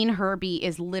 Kaveen Herbie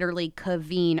is literally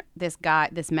Kaveen, this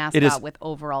It mascot is- with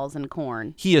overalls and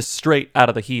corn. He is straight out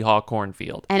of the hee haw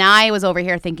cornfield. And I was over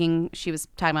here thinking she was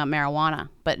talking about marijuana,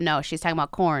 but no, she's talking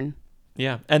about corn.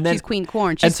 Yeah, and then She's Queen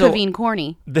Corn. and She's so Kaveen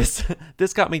Corny. This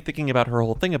got me thinking about her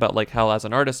whole thing about like how as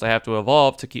an artist I have to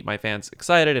evolve to keep my fans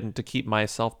excited and to keep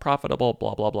myself profitable,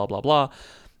 blah blah blah blah blah.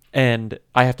 And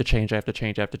I have to change.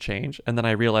 And then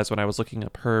I realized when I was looking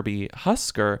up Herbie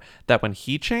Husker that when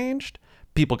he changed,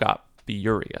 people got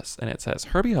furious. And it says,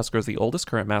 Herbie Husker is the oldest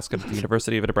current mascot of the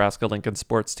University of Nebraska Lincoln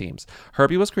sports teams.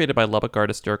 Herbie was created by Lubbock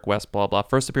artist Dirk West, blah, blah,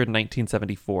 first appeared in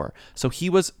 1974. So he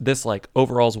was this like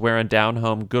overalls wearing down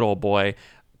home good old boy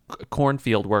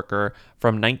cornfield worker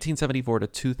from 1974 to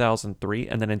 2003.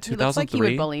 And then in 2003... He looks like he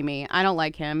would bully me. I don't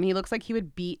like him. He looks like he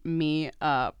would beat me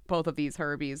up. Both of these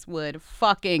Herbies would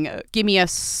fucking give me a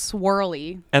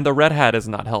swirly. And the red hat is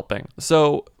not helping.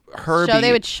 So Herbie... So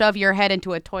they would shove your head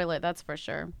into a toilet, that's for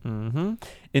sure. Mm-hmm.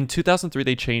 In 2003,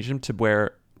 they changed him to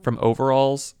wear from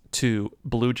overalls to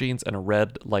blue jeans and a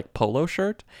red like polo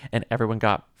shirt, and everyone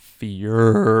got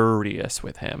furious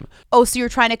with him. Oh, so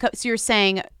you're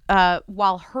saying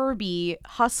while Herbie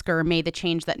Husker made the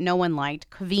change that no one liked,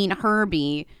 Kaveen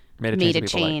Herbie made a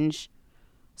change.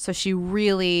 So she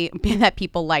really, that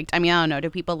people liked. I mean, I don't know.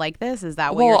 Do people like this? Is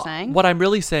that what you're saying? What I'm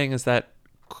really saying is that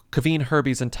Kaveen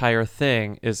Herbie's entire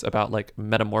thing is about like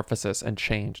metamorphosis and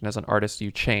change. And as an artist,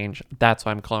 you change. That's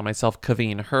why I'm calling myself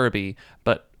Kaveen Herbie.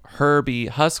 But Herbie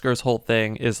Husker's whole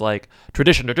thing is like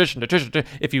tradition.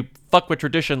 If you fuck with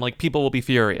tradition, like people will be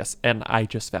furious. And I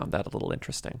just found that a little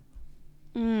interesting.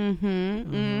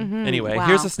 Anyway, Wow.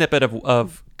 here's a snippet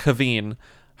of Kaveen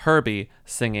Herbie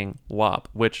singing WAP,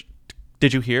 which,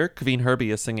 did you hear? Kaveen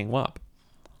Herbie is singing WAP.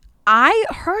 I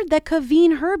heard that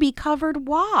Kaveen Herbie covered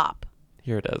WAP.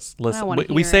 Here it is. Listen, wanna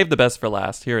we hear saved the best for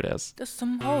last. Here it is. There's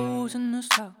some hoes in the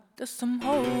south. There's some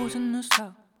hoes in the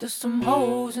south. There's some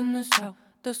hoes in the south.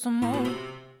 There's some hoes.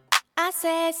 I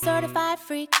said certified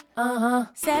freak.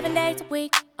 7 days a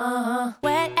week.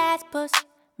 Wet ass pussy.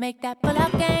 Make that pull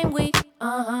out game weak.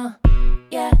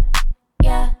 Yeah.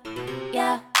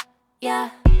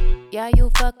 Yeah,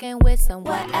 you fucking with some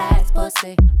wet ass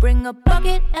pussy. Bring a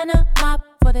bucket and a mop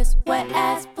for this wet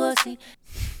ass pussy.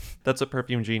 That's what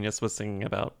Perfume Genius was singing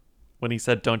about when he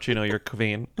said, "Don't you know you're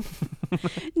Kaveen?"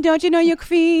 Don't you know you're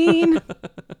Kaveen?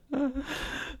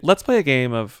 Let's play a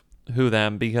game of Who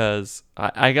Them, because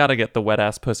I gotta get the wet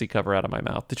ass pussy cover out of my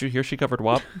mouth. Did you hear she covered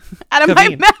WAP? Out of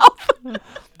my mouth.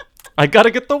 I gotta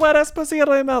get the wet ass pussy out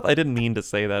of my mouth. I didn't mean to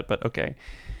say that, but okay.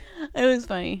 It was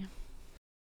funny.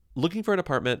 Looking for an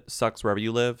apartment sucks wherever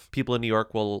you live. People in New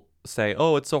York will say,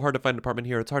 "Oh, it's so hard to find an apartment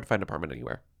here. It's hard to find an apartment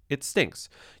anywhere." It stinks.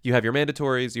 You have your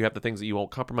mandatories. You have the things that you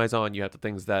won't compromise on. You have the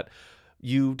things that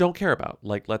you don't care about.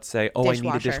 Like, let's say, I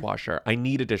need a dishwasher. I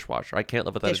need a dishwasher. I can't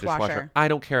live without a dishwasher. I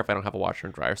don't care if I don't have a washer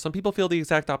and dryer. Some people feel the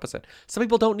exact opposite. Some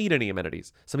people don't need any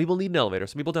amenities. Some people need an elevator.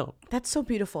 Some people don't. That's so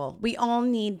beautiful. We all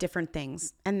need different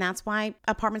things. And that's why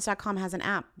apartments.com has an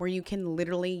app where you can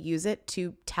literally use it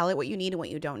to tell it what you need and what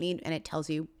you don't need. And it tells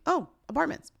you, oh,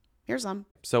 apartments. Here's some.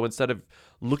 So instead of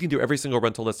looking through every single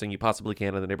rental listing you possibly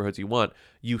can in the neighborhoods you want,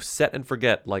 you set and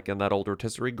forget, like in that old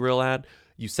rotisserie grill ad,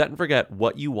 you set and forget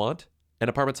what you want, and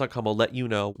apartments.com will let you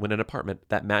know when an apartment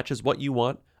that matches what you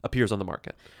want appears on the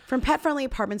market. From pet-friendly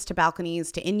apartments to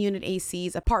balconies to in-unit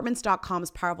ACs, apartments.com's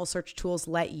powerful search tools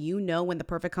let you know when the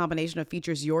perfect combination of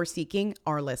features you're seeking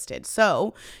are listed.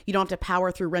 So you don't have to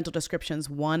power through rental descriptions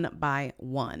one by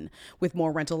one. With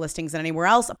more rental listings than anywhere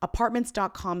else,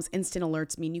 apartments.com's instant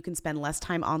alerts mean you can spend less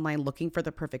time online looking for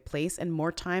the perfect place and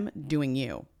more time doing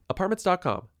you.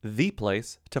 Apartments.com, the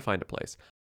place to find a place.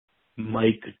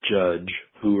 Mike Judge,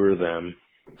 Who Are Them?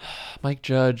 Mike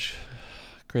Judge,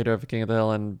 creator of King of the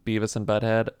Hill and Beavis and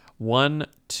Butthead. 1,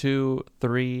 2,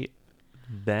 3,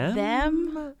 them?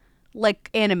 Them? Like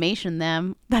animation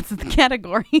them. That's the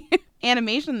category.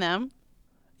 Animation them.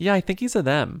 Yeah, I think he's a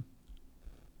them.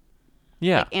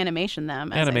 Yeah. Like animation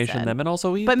them. As Animation I said. them. And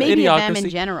also but maybe a them in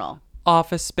Idiocracy, general.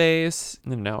 Office Space.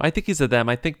 No, I think he's a them.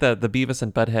 I think the Beavis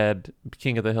and Butthead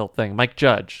King of the Hill thing. Mike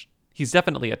Judge. He's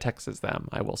definitely a Texas them,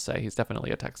 I will say. He's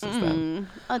definitely a Texas them.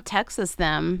 A Texas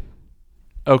them.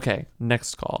 Okay,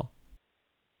 next call.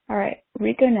 All right,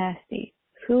 Rico Nasty.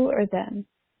 Who are them?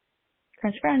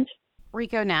 Crunch, crunch.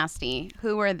 Rico Nasty.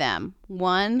 Who are them?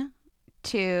 1,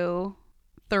 2,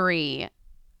 3.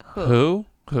 Who?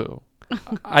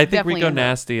 I think Definitely Rico a who.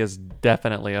 Nasty is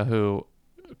definitely a who.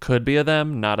 Could be a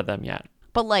them, not a them yet.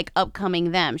 But like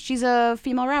upcoming them. She's a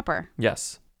female rapper.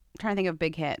 Yes. I'm trying to think of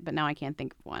big hit, but now I can't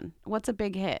think of one. What's a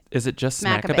big hit? Is it just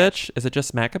Smack a Smack-a-Bitch? Is it just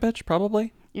Smack-a-Bitch,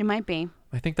 probably? It might be.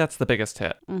 I think that's the biggest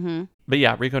hit. Mm-hmm. But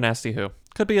yeah, Rico Nasty who?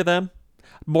 Could be a them.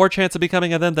 More chance of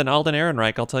becoming a them than Alden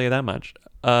Ehrenreich, I'll tell you that much.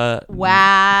 Wow.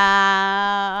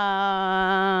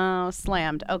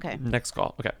 Slammed. Okay. Next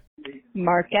call. Okay.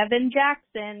 Mark Evan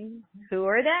Jackson. Who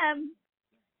are them?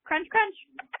 Crunch, crunch.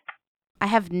 I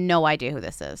have no idea who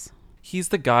this is. He's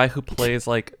the guy who plays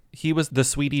like, he was the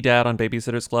sweetie dad on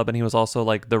Babysitter's Club, and he was also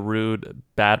like the rude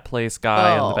bad place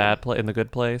guy in the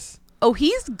Good Place. Oh,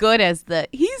 he's good as the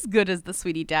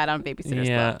sweetie dad on Babysitter's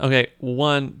Yeah. Club. Okay.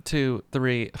 1, 2,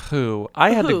 3. Who?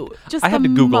 I had to the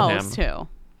Google most him. Who.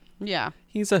 Yeah.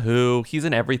 He's a who. He's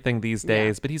in everything these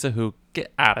days, but he's a who.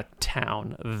 Get out of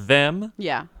town. Them?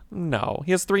 Yeah. No.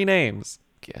 He has 3 names.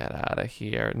 Get out of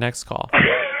here. Next call.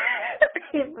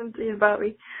 Hey, Lindsay and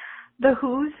Bobby. The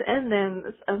who's and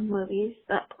thems of movies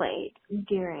that played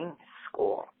during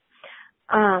school.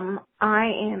 I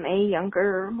am a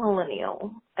younger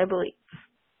millennial, I believe.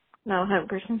 Not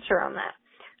 100% sure on that.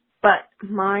 But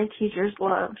my teachers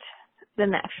loved the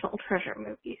National Treasure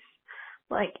movies.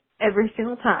 Like, every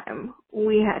single time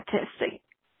we had testing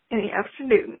in the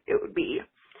afternoon, it would be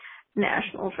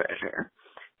National Treasure.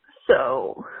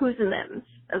 So, who's and thems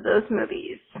of those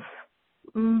movies?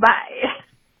 Bye.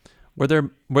 Were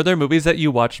there movies that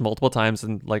you watched multiple times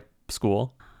in like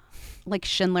school? Like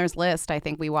Schindler's List, I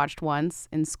think we watched once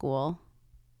in school.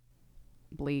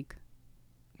 Bleak.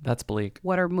 That's bleak.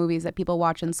 What are movies that people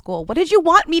watch in school? What did you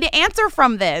want me to answer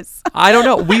from this? I don't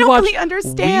know. I don't really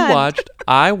understand.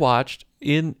 I watched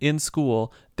in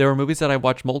school. There were movies that I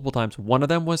watched multiple times. One of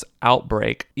them was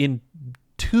Outbreak. In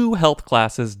 2 health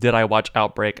classes did I watch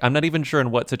Outbreak. I'm not even sure in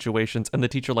what situations. And the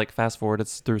teacher like fast forwarded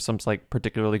through some like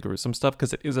particularly gruesome stuff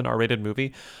because it is an R-rated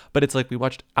movie. But it's like we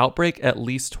watched Outbreak at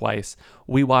least twice.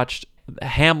 We watched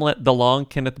Hamlet, the long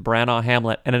Kenneth Branagh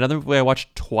Hamlet, and another movie I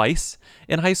watched twice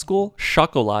in high school,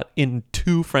 Chocolat, in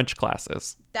 2 French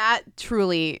classes. That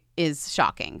truly is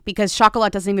shocking because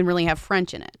Chocolat doesn't even really have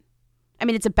French in it. I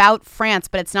mean, it's about France,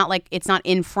 but it's not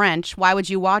in French. Why would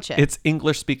you watch it? It's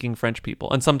English-speaking French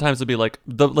people, and sometimes it'll be like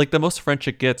the most French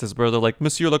it gets is where they're like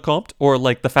Monsieur le Comte, or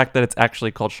like the fact that it's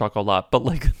actually called Chocolat, but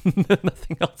like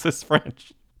nothing else is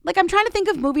French. Like, I'm trying to think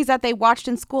of movies that they watched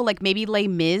in school, like maybe Les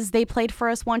Mis they played for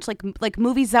us once, like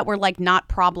movies that were like not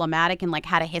problematic and like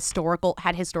had historical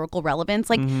relevance.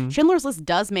 Like Schindler's List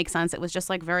does make sense. It was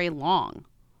just like very long,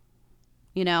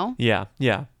 you know? Yeah.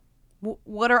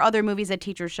 What are other movies that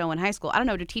teachers show in high school? I don't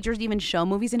know. Do teachers even show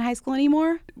movies in high school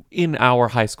anymore? In our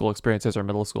high school experiences or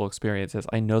middle school experiences,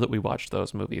 I know that we watched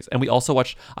those movies. And we also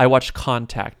I watched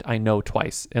Contact, I know,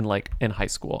 twice in high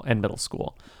school and middle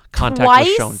school. Contact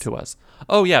was shown to us.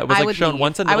 Oh, yeah. It was shown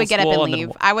once in middle school. I would get up and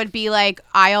leave. I would be like,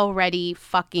 I already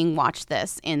fucking watched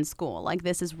this in school. Like,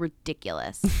 this is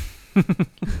ridiculous.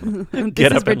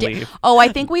 Get up and leave. Oh, I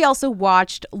think we also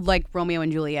watched like Romeo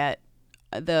and Juliet,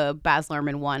 the Baz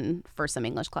Luhrmann one, for some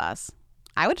English class.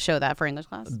 I would show that for English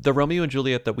class. The Romeo and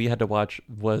Juliet that we had to watch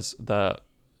was the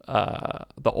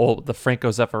Franco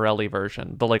Zeffirelli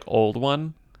version, the like old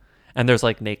one. And there's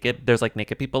like naked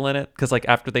people in it because like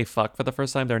after they fuck for the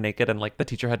first time, they're naked, and like the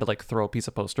teacher had to like throw a piece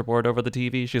of poster board over the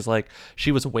TV.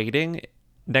 She was waiting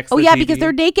next to the TV. Because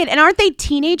they're naked, and aren't they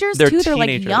teenagers too? They're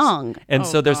like young. And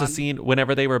so there's a scene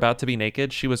whenever they were about to be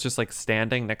naked, she was just like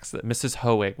standing next to Mrs.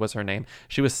 Hoeg was her name.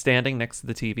 She was standing next to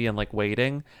the TV and like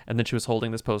waiting, and then she was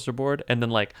holding this poster board and then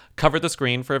like covered the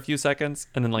screen for a few seconds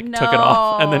and then like took it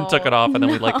off and then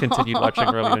we like continued watching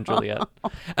Romeo and Juliet.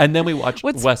 And then we watched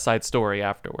West Side Story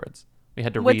afterwards. We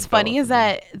had to read. What's funny is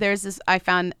that there's this, I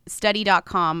found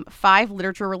study.com, 5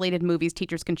 literature related movies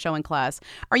teachers can show in class.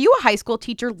 Are you a high school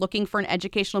teacher looking for an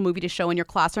educational movie to show in your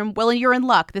classroom? Well, you're in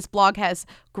luck. This blog has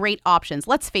great options.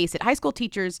 Let's face it, high school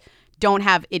teachers don't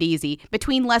have it easy.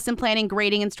 Between lesson planning,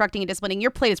 grading, instructing, and disciplining,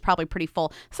 your plate is probably pretty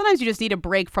full. Sometimes you just need a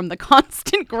break from the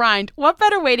constant grind. What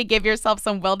better way to give yourself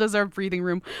some well-deserved breathing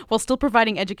room while still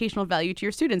providing educational value to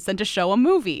your students than to show a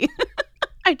movie?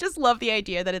 I just love the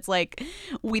idea that it's like,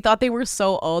 we thought they were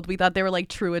so old. We thought they were like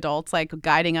true adults, like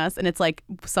guiding us. And it's like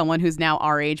someone who's now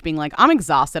our age being like, I'm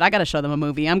exhausted. I got to show them a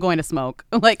movie. I'm going to smoke.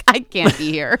 Like, I can't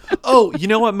be here. Oh, you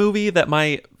know what movie that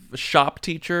my shop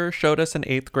teacher showed us in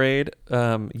 8th grade?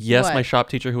 Yes, What? My shop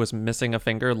teacher who was missing a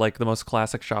finger, like the most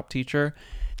classic shop teacher.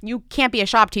 You can't be a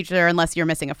shop teacher unless you're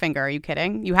missing a finger. Are you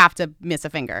kidding? You have to miss a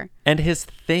finger. And his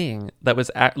thing that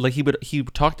was like he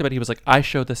talked about, he was like, I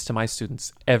show this to my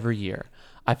students every year.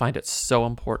 I find it so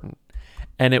important.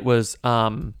 And it was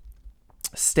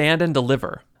Stand and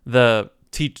Deliver, the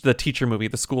teacher movie,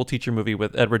 the school teacher movie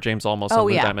with Edward James Olmos and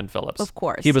Lou Diamond Phillips. Of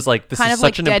course. He was like, this kind is of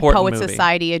such like an important Dead Poets movie.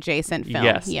 Society adjacent film.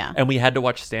 Yes. Yeah. And we had to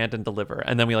watch Stand and Deliver.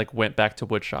 And then we like went back to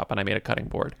woodshop and I made a cutting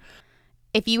board.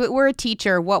 If you were a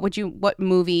teacher, what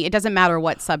movie? It doesn't matter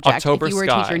what subject. October if you were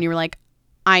Sky. a teacher and you were like,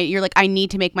 I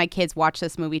need to make my kids watch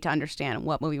this movie to understand.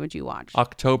 What movie would you watch?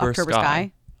 October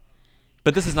Sky.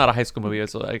 But this is not a high school movie.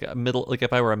 It's like a middle. Like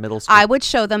if I were a middle school, I would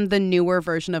show them the newer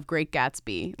version of Great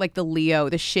Gatsby, like the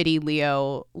shitty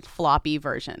Leo floppy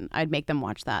version. I'd make them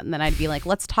watch that, and then I'd be like,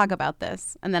 "Let's talk about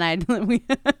this." And then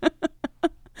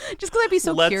just because I'd be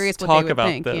so curious what they would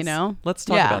think, this. you know? Let's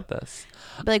talk about this.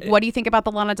 Like, what do you think about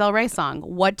the Lana Del Rey song?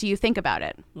 What do you think about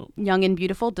it? Young and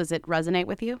Beautiful. Does it resonate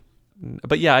with you?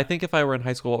 But yeah, I think if I were in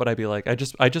high school, what would I be like? I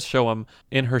just show them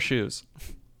In Her Shoes.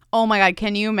 Oh my God,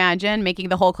 can you imagine making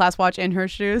the whole class watch In Her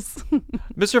Shoes?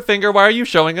 Mr. Finger, why are you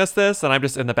showing us this? And I'm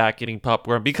just in the back eating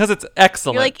popcorn because it's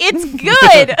excellent. You're like, it's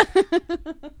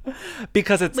good.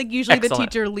 Because it's like usually excellent. The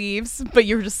teacher leaves, but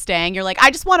you're just staying. You're like,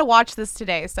 I just want to watch this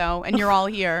today. And you're all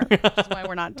here. That's why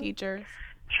we're not teachers.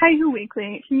 Hi, Who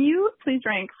Weekly. Can you please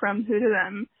rank from who to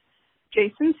them?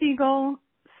 Jason Segel,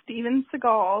 Steven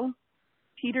Seagal,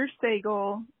 Peter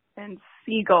Sagal, and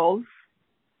Seagulls.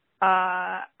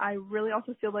 I really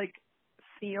also feel like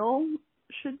Seal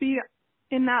should be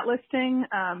in that listing,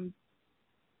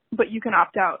 but you can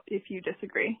opt out if you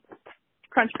disagree.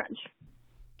 Crunch, crunch.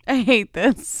 I hate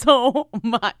this so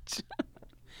much,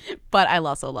 but I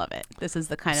also love it. This is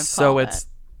the kind of call that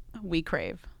we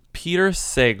crave. Peter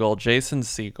Sagal, Jason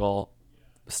Segel,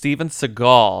 Steven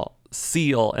Seagal,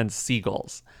 Seal, and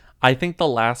Seagulls. I think the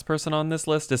last person on this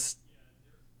list is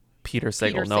Peter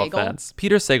Sagal. No offense.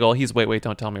 Peter Sagal, he's Wait,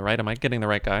 Don't Tell Me, right? Am I getting the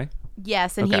right guy?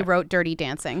 Yes, and he wrote Dirty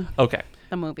Dancing. Okay.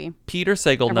 The movie. Peter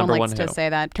Sagal, Everyone number likes one to who? say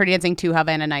that. Dirty Dancing 2,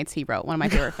 Havana Nights, he wrote. One of my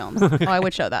favorite films. Oh, I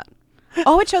would show that.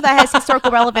 Oh, I would show that. It has historical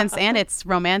relevance and it's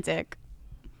romantic.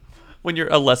 When you're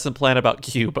a lesson plan about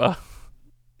Cuba.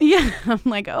 Yeah, I'm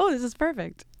like, oh, this is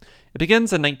perfect. It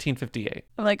begins in 1958.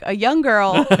 I'm like, a young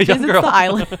girl visits the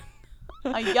island.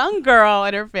 A young girl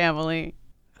and her family.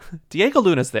 Diego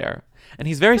Luna's there, and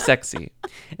he's very sexy.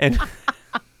 And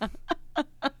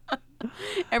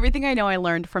everything I know I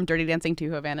learned from Dirty Dancing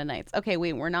 2, Havana Nights. Okay,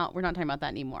 wait, we're not talking about that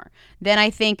anymore. Then I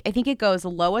think it goes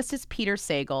lowest is Peter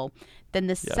Sagal. Then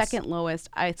the second lowest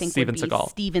I think would be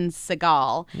Steven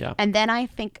Seagal. Yeah. And then I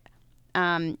think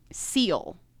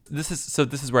Seal. This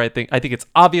is where I think it's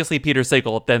obviously Peter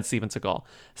Sagal, then Steven Seagal.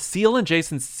 Seal and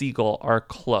Jason Segel are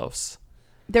close.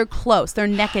 They're close. They're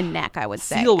neck and neck, I would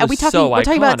say. Seal was we're so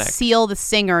talking about iconic. Seal the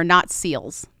singer, not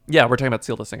Seals. Yeah, we're talking about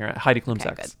Seal the singer. Heidi Klum's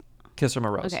Okay, ex. Kiss from a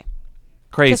Rose. Okay.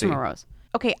 Crazy. Kiss from a Rose.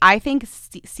 Okay, I think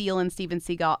Seal and Steven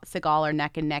Seagal are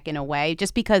neck and neck in a way,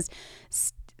 just because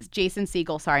Jason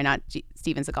Segel, sorry, not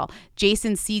Steven Seagal.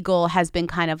 Jason Segel has been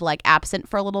kind of like absent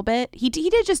for a little bit. He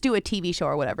did just do a TV show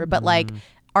or whatever, but like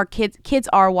our kids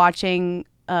are watching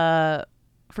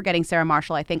Forgetting Sarah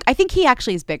Marshall, I think. I think he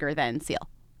actually is bigger than Seal.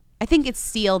 I think it's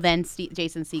Seal then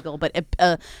Jason Segel, but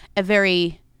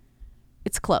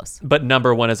it's close. But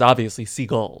number one is obviously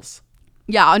Seagulls.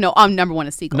 Yeah, no, number one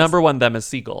is Seagulls. Number one them is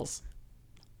Seagulls.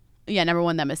 Yeah, number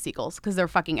one them is Seagulls because they're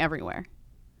fucking everywhere.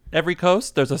 Every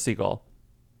coast, there's a seagull.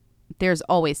 There's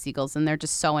always seagulls, and they're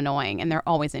just so annoying, and they're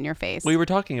always in your face. We were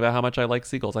talking about how much I like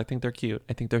seagulls. I think they're cute.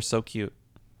 I think they're so cute.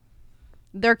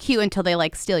 They're cute until they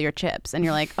like steal your chips, and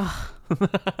you're like, oh,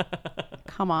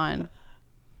 come on.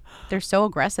 They're so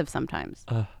aggressive sometimes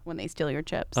when they steal your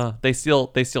chips. They steal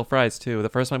fries too. The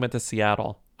first time I went to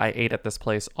Seattle, I ate at this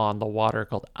place on the water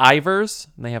called Ivers,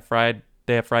 and they have fried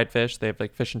fish. They have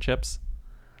like fish and chips.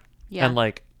 Yeah. And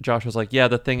like Josh was like, yeah,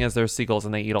 the thing is there's seagulls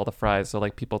and they eat all the fries. So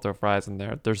like people throw fries in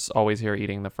there. They're just always here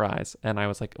eating the fries. And I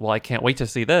was like, well, I can't wait to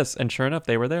see this. And sure enough,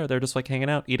 they were there. They're just like hanging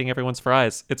out, eating everyone's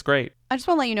fries. It's great. I just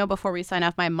want to let you know before we sign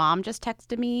off, my mom just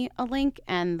texted me a link,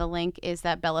 and the link is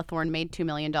that Bella Thorne made $2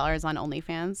 million on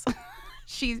OnlyFans.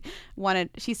 She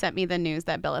sent me the news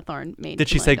that Bella Thorne made Did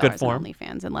she say good form? on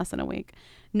OnlyFans in less than a week.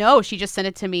 No, she just sent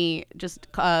it to me just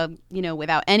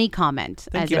without any comment.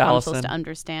 Thank as you, if Allison. I'm supposed to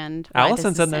understand why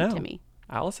Allison's this is in the sent know. to me.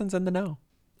 Allison's in the know.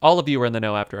 All of you are in the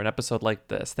know after an episode like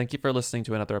this. Thank you for listening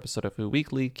to another episode of Who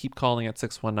Weekly. Keep calling at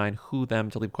 619-WHO-THEM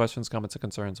to leave questions, comments, and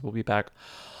concerns. We'll be back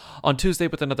on Tuesday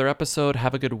with another episode.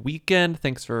 Have a good weekend.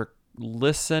 Thanks for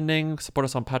listening. Support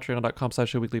us on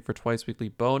patreon.com/whoweekly for twice weekly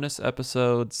bonus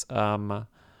episodes.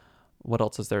 What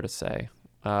else is there to say?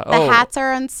 The hats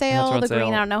are on sale. The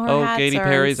green, I don't know her hats Katy are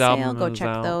Perry's on sale. album Go is check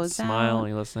out. those Smile. out.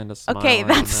 You're listening to Smile. Okay,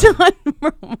 right that's now.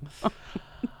 not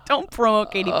Don't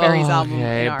promote Katy Perry's album.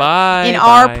 Okay, In bye.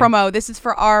 our promo. This is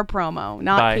for our promo,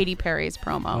 not Bye. Katy Perry's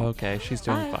promo. Okay, she's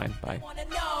doing fine. Bye.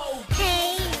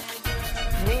 Hey.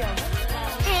 Hey.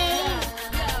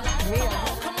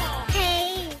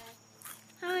 Hey.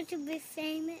 I want to be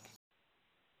famous.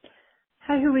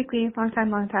 Hi, Who Weekly. Long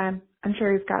time. I'm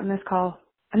sure you've gotten this call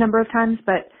a number of times,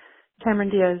 but Cameron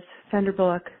Diaz, Sandra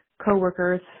Bullock,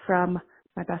 co-workers from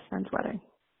my best friend's wedding.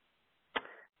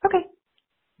 Okay.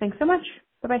 Thanks so much.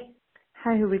 Bye-bye.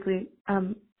 Hi, Who Weekly.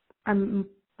 I'm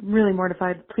really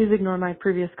mortified. Please ignore my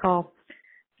previous call.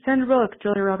 Sandra Bullock,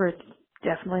 Julia Roberts,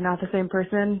 definitely not the same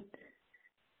person.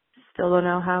 Still don't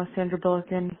know how Sandra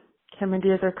Bullock and Cameron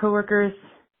Diaz are co-workers.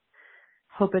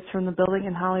 Hope it's from the building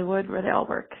in Hollywood where they all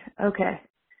work. Okay.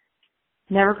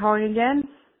 Never calling again?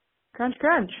 Crunch,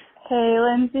 crunch. Hey,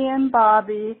 Lindsay and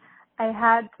Bobby. I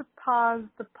had to pause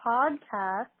the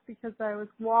podcast because I was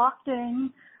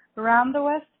walking around the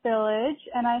West Village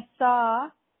and I saw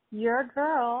your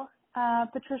girl,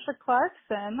 Patricia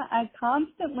Clarkson. I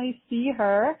constantly see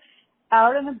her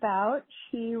out and about.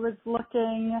 She was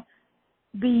looking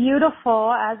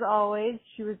beautiful as always.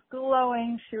 She was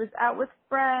glowing. She was out with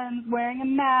friends, wearing a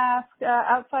mask,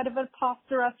 outside of a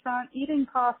pasta restaurant, eating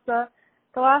pasta.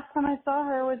 The last time I saw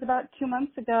her was about 2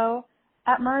 months ago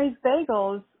at Murray's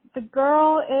Bagels. The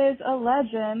girl is a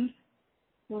legend,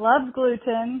 loves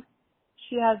gluten.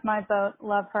 She has my vote.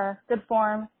 Love her. Good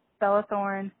form. Bella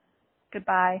Thorne.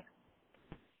 Goodbye.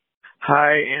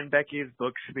 Hi, Anne Becky's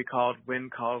book should be called When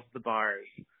Calls the Bars.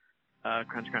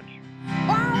 Crunch, crunch.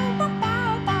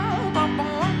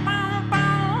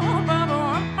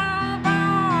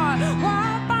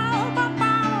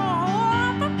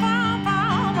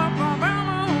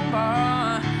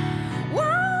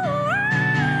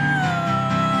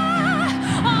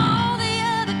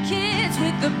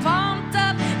 The pumped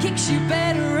up kicks, you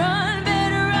better run,